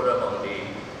Beijing Forum on the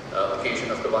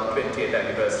occasion of the 120th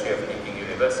anniversary of Peking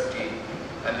University.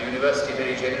 And the university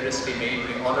very generously made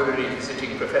me honorary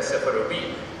visiting professor for a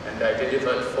week, and I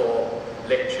delivered 4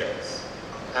 lectures.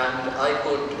 And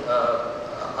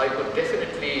I could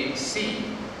definitely see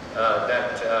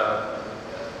that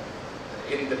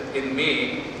in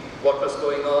May, what was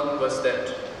going on was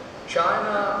that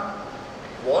China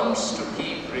wants to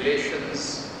keep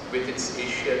relations with its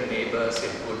Asian neighbors in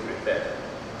good repair.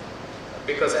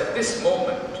 Because at this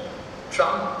moment,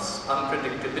 Trump's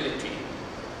unpredictability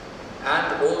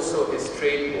and also his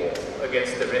trade war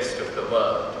against the rest of the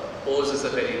world poses a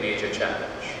very major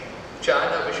challenge.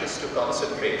 China wishes to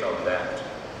concentrate on that,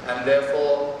 and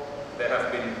therefore there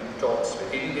have been talks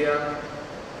with India.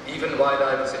 Even while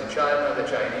I was in China, the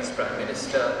Chinese Prime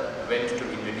Minister went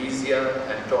to Indonesia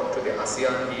and talked to the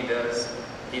ASEAN leaders.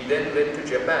 He then went to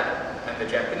Japan, and the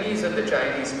Japanese and the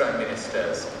Chinese Prime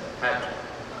Ministers had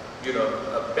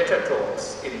better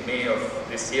talks in May of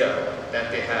this year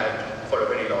than they had for a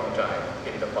very long time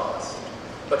in the past.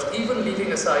 But even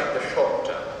leaving aside the short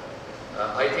term,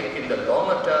 I think in the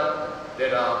longer term,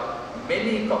 there are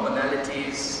many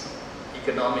commonalities,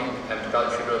 economic and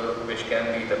cultural, which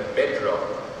can be the bedrock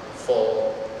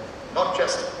for not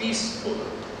just peaceful,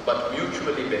 but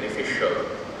mutually beneficial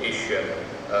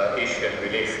Asian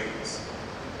relations.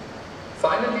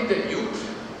 Finally, the youth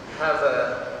have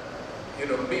a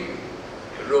big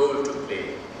role to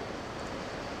play.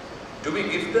 Do we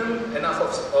give them enough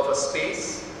of a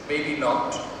space? Maybe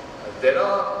not. There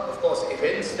are, of course,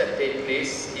 events that take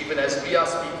place. Even as we are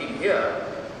speaking here,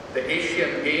 the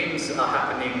Asian Games are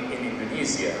happening in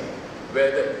Indonesia,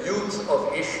 where the youth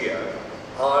of Asia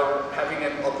are having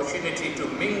an opportunity to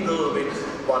mingle with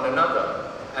one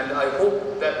another. And I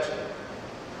hope that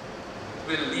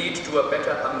will lead to a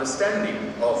better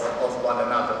understanding of one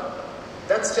another.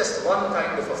 That's just one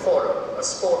kind of a forum, a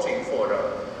sporting forum.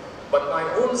 But my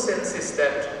own sense is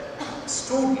that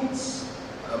students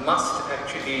must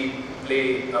actually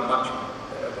play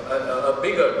a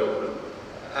bigger role.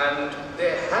 And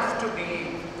there have to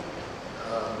be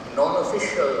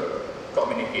non-official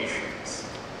communications.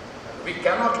 We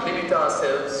cannot limit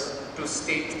ourselves to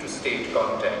state-to-state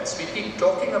contacts. We keep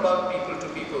talking about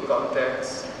people-to-people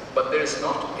contacts, but there is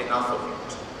not enough of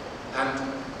it.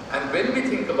 And when we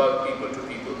think about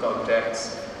people-to-people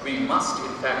contacts, we must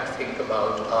in fact think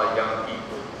about our young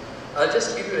people. I'll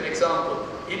just give you an example.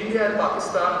 India and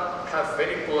Pakistan have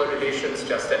very poor relations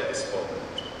just at this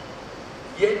moment.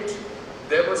 Yet,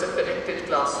 there was a connected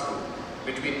classroom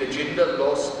between the Jindal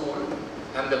Law School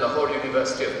and the Lahore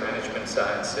University of Management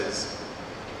Sciences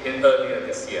earlier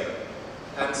this year.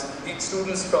 And the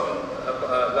students from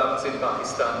Lams in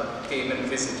Pakistan came and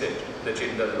visited the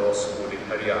Jindal Law School in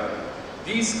Haryana.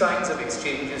 These kinds of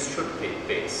exchanges should take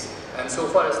place. And so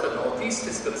far as the Northeast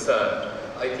is concerned,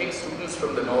 I think students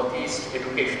from the Northeast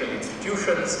educational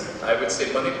institutions, I would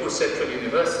say Manipur Central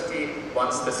University,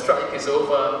 once the strike is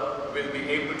over, will be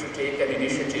able to take an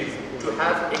initiative to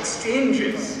have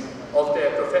exchanges of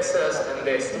their professors and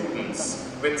their students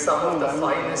with some of the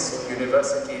finest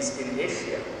universities in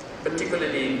Asia,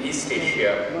 particularly in East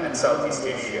Asia and Southeast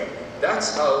Asia.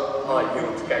 That's how our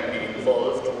youth can be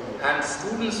involved, and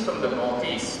students from the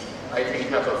Northeast, I think,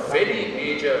 have a very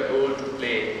major role to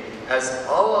play as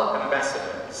our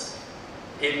ambassadors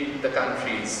in the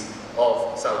countries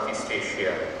of Southeast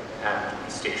Asia and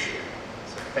East Asia.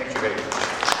 So, thank you very much.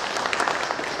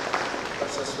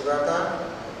 Professor SUGATA,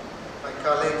 my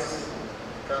colleagues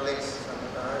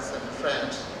and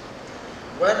friends,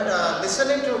 when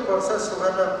listening to Professor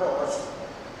SUGATA BOSE,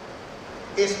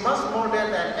 is much more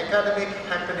than an academic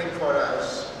happening for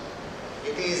us.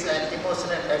 It is an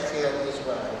emotional affair as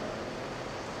well.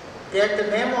 Yet the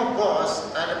name of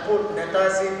BOSE and put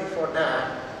Netaji before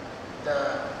that,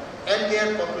 the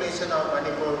entire population of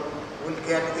Manipur will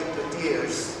get into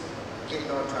tears in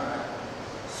no time.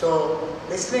 So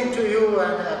listening to you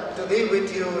and to be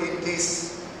with you in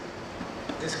this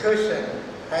discussion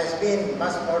has been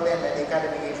much more than an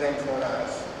academic event for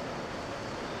us.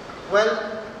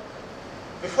 Well,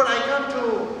 before I come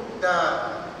to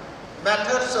the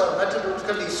methods or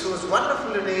methodological issues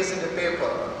wonderfully raised in the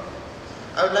paper,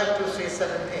 I would like to say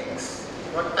certain things.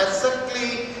 What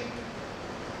exactly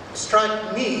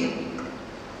struck me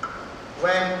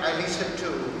when I listened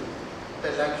to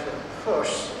the lecture.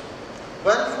 First,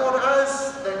 well, for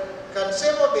us, the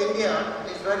concept of India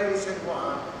is very recent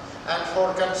one, and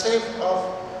for concept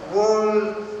of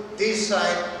world, this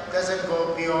side doesn't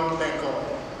go beyond Bengal.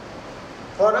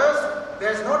 For us,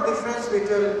 there's no difference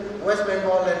between West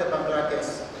Bengal and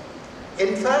Bangladesh.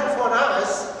 In fact, for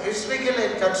us, historically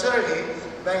and culturally,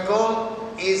 Bengal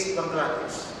is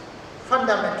Bangladesh,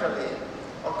 fundamentally.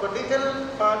 A little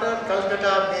further,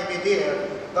 Calcutta may be there,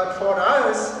 but for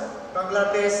us,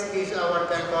 Bangladesh is our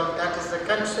Bengal. That is the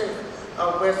concept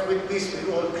of with which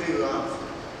we all grew up.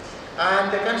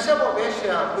 And the concept of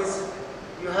Asia, which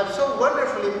you have so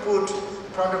wonderfully put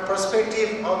from the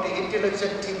perspective of the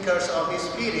intelligent thinkers of this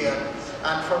period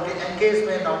and from the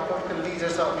engagement of political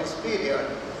leaders of this period.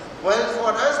 Well, for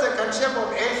us, the concept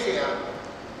of Asia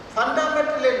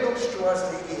fundamentally looks towards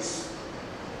the East,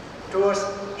 towards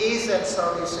East and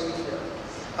Southeast Asia.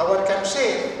 Our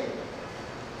concept,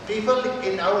 people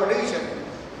in our region,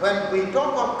 when we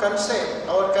talk of concept,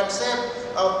 our concept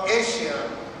of Asia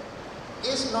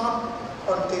is not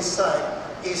on this side,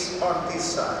 is on this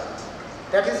side.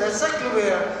 That is exactly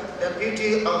where the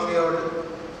beauty of your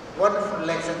wonderful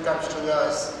lecture comes to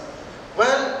us.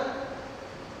 Well,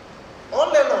 all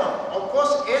along, of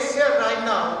course, Asia right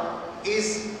now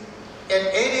is an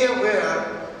area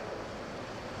where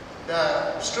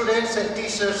the students and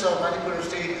teachers of Manipur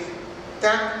University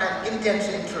take an intense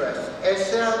interest.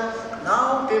 Asia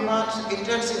now demands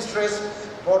intense interest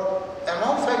both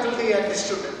among faculty and the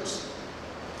students.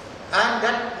 And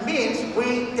that means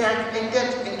we take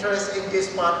intense interest in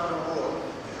this part of the world.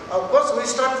 Of course, we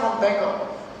start from Bengal.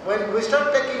 When we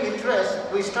start taking interest,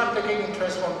 we start taking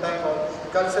interest from Bengal,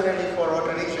 culturally for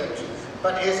other regions.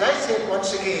 But as I said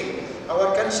once again,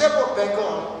 our concept of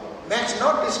Bengal makes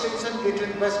no distinction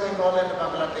between West Bengal and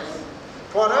Bangladesh.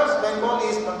 For us, Bengal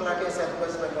is Bangladesh and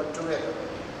West Bengal together.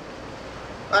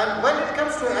 And when it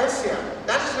comes to Asia,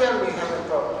 that is where we have a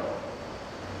problem.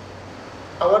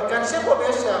 Our concept of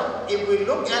Asia, if we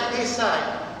look at this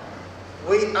side,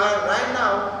 we are right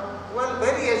now, well,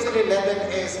 very easily labeled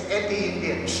as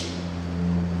anti-Indians.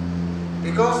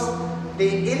 Because the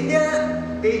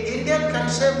Indian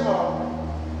concept of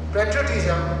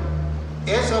patriotism,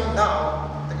 as of now,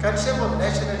 the concept of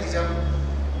nationalism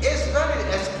is very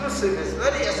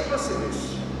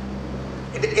exclusivist.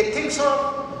 It thinks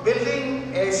of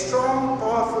building a strong,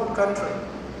 powerful country.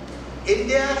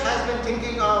 India has been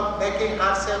thinking of making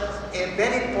herself a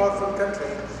very powerful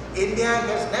country. India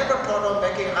has never thought of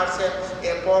making herself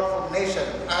a powerful nation,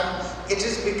 and it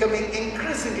is becoming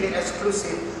increasingly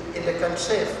exclusive in the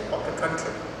concept of the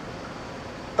country.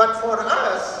 But for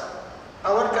us,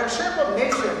 our concept of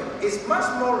nation is much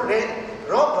more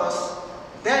robust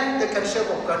than the concept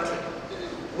of country.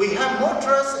 We have more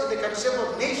trust in the concept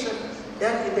of nation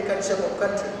than in the concept of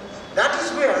country. That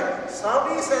is where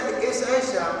Southeast and East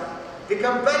Asia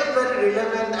become very, very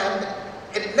relevant, and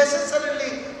it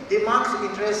necessarily demands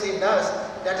interest in us.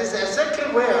 That is exactly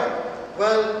where,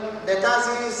 well,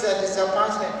 Netaji's and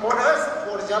Japan's name. For us,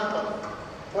 for example,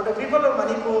 for the people of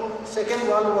Manipur, Second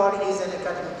World War is an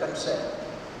academic concept.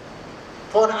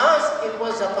 For us, it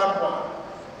was Japan War.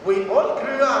 We all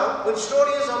grew up with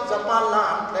stories of Japan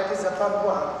land, that is Japan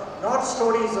War, not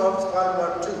stories of World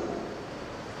War II.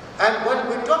 And when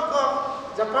we talk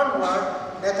of Japan War,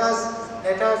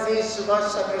 Netaji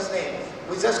Subhash Chandra's name,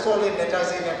 we just call it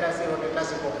Netaji or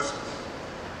Netaji BOSE.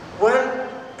 Well,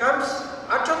 comes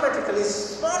automatically,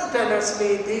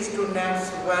 spontaneously, these two names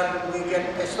when we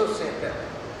get associated.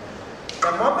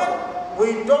 The moment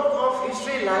we talk of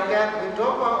history like that, we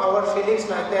talk of our feelings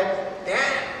like that,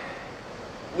 then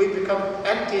we become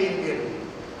anti-Indian.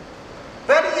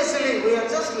 Very easily, we are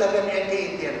just like an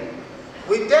anti-Indian.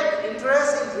 We take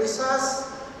interest in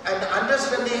research and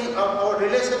understanding of our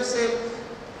relationship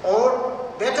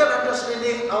or better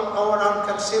understanding of our own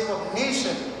concept of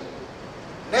nation.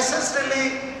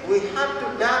 Necessarily, we have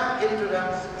to dive into the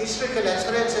historical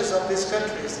experiences of these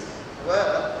countries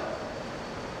where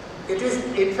it is,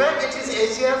 in fact, it is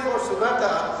easier for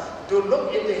SUGATA to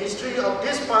look at the history of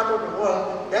this part of the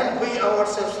world than we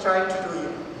ourselves try to do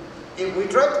it. If we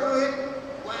try to do it,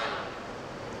 well,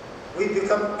 we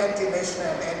become anti-national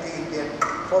and anti-Indian.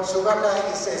 For SUGATA,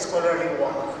 it's a scholarly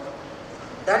work.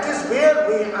 That is where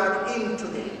we are in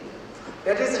today.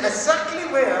 That is exactly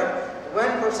where,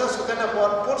 when Professor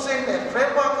SUGATA puts in a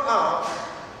framework of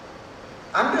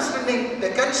understanding the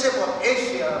concept of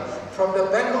Asia from the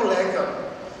Bengal angle,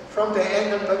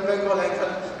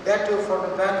 that too from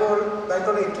the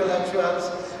Bengali intellectuals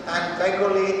and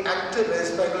Bengali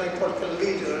activists, Bengali political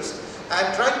leaders,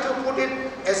 and trying to put it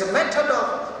as a method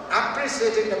of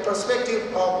appreciating the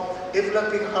perspective of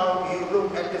developing how you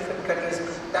look at different countries.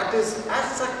 That is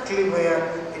exactly where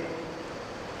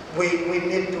we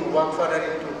need to work further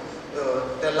into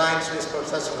the lines which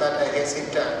Professor SUGATA has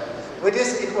hinted. With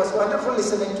this, it was wonderful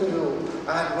listening to you,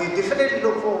 and we definitely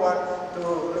look forward to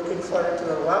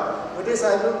your work. With this,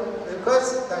 I will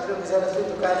request Dr. Vijayalakshmi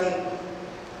to kindly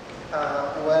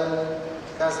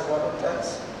cast a vote of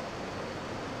thanks.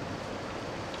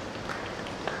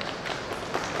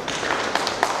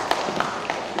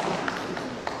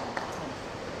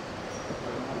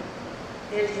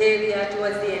 Well, here we are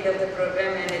towards the end of the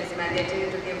program, and it's mandatory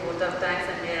to give vote of thanks,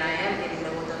 and here I am giving the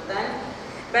vote of thanks.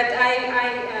 But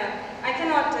I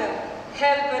cannot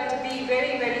help but to be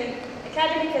very, very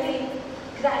academically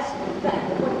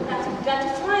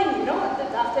gratifying, you know,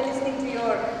 after listening to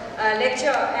your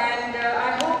lecture. And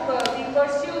I hope we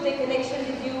pursue the connection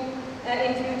with you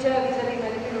in future vis-a-vis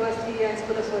Manipur University and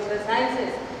School of Social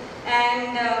Sciences.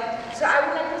 And so I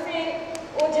would like to say,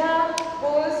 Ojha,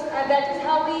 Bose, that is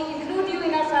how we include you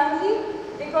in our family,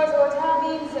 because Ojha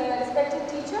means respected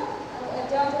teacher, a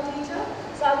term for teacher.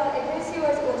 So I will address you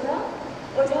as Ojha.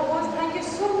 Ojha Bose, thank you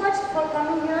so much for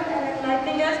coming here and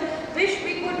enlightening us. Wish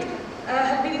we could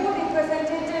be more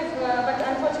representative, but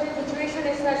unfortunately the situation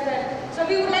is such that, so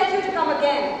we would like you to come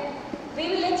again. We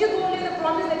will let you go only the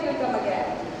promise that you will come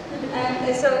again.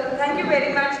 And so thank you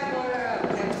very much for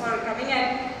coming,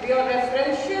 and your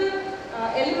referential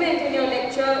element in your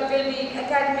lecture will be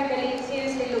academically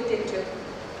seriously looked into.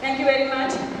 Thank you very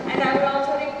much, and I will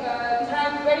also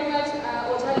thank very much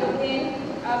Ojha Loken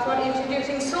for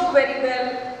introducing so very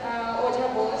well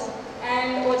Ojha Bose,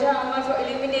 and Ojha Amar for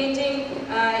illuminating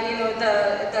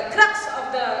the crux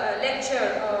of the lecture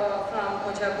from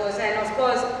Ojha Bose, and of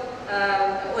course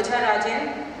Ojha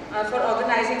Rajan for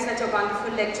organizing such a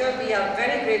wonderful lecture. We are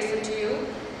very grateful to you.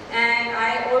 And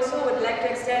I also would like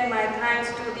to extend my thanks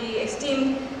to the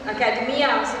esteemed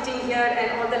academia sitting here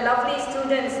and all the lovely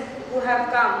students who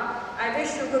have come. I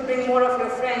wish you could bring more of your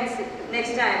friends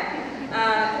next time.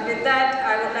 With that,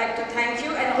 I would like to thank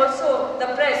you, and also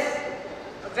the press,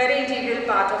 a very integral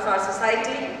part of our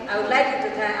society. I would like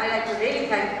to really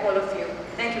thank all of you.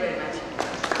 Thank you very much.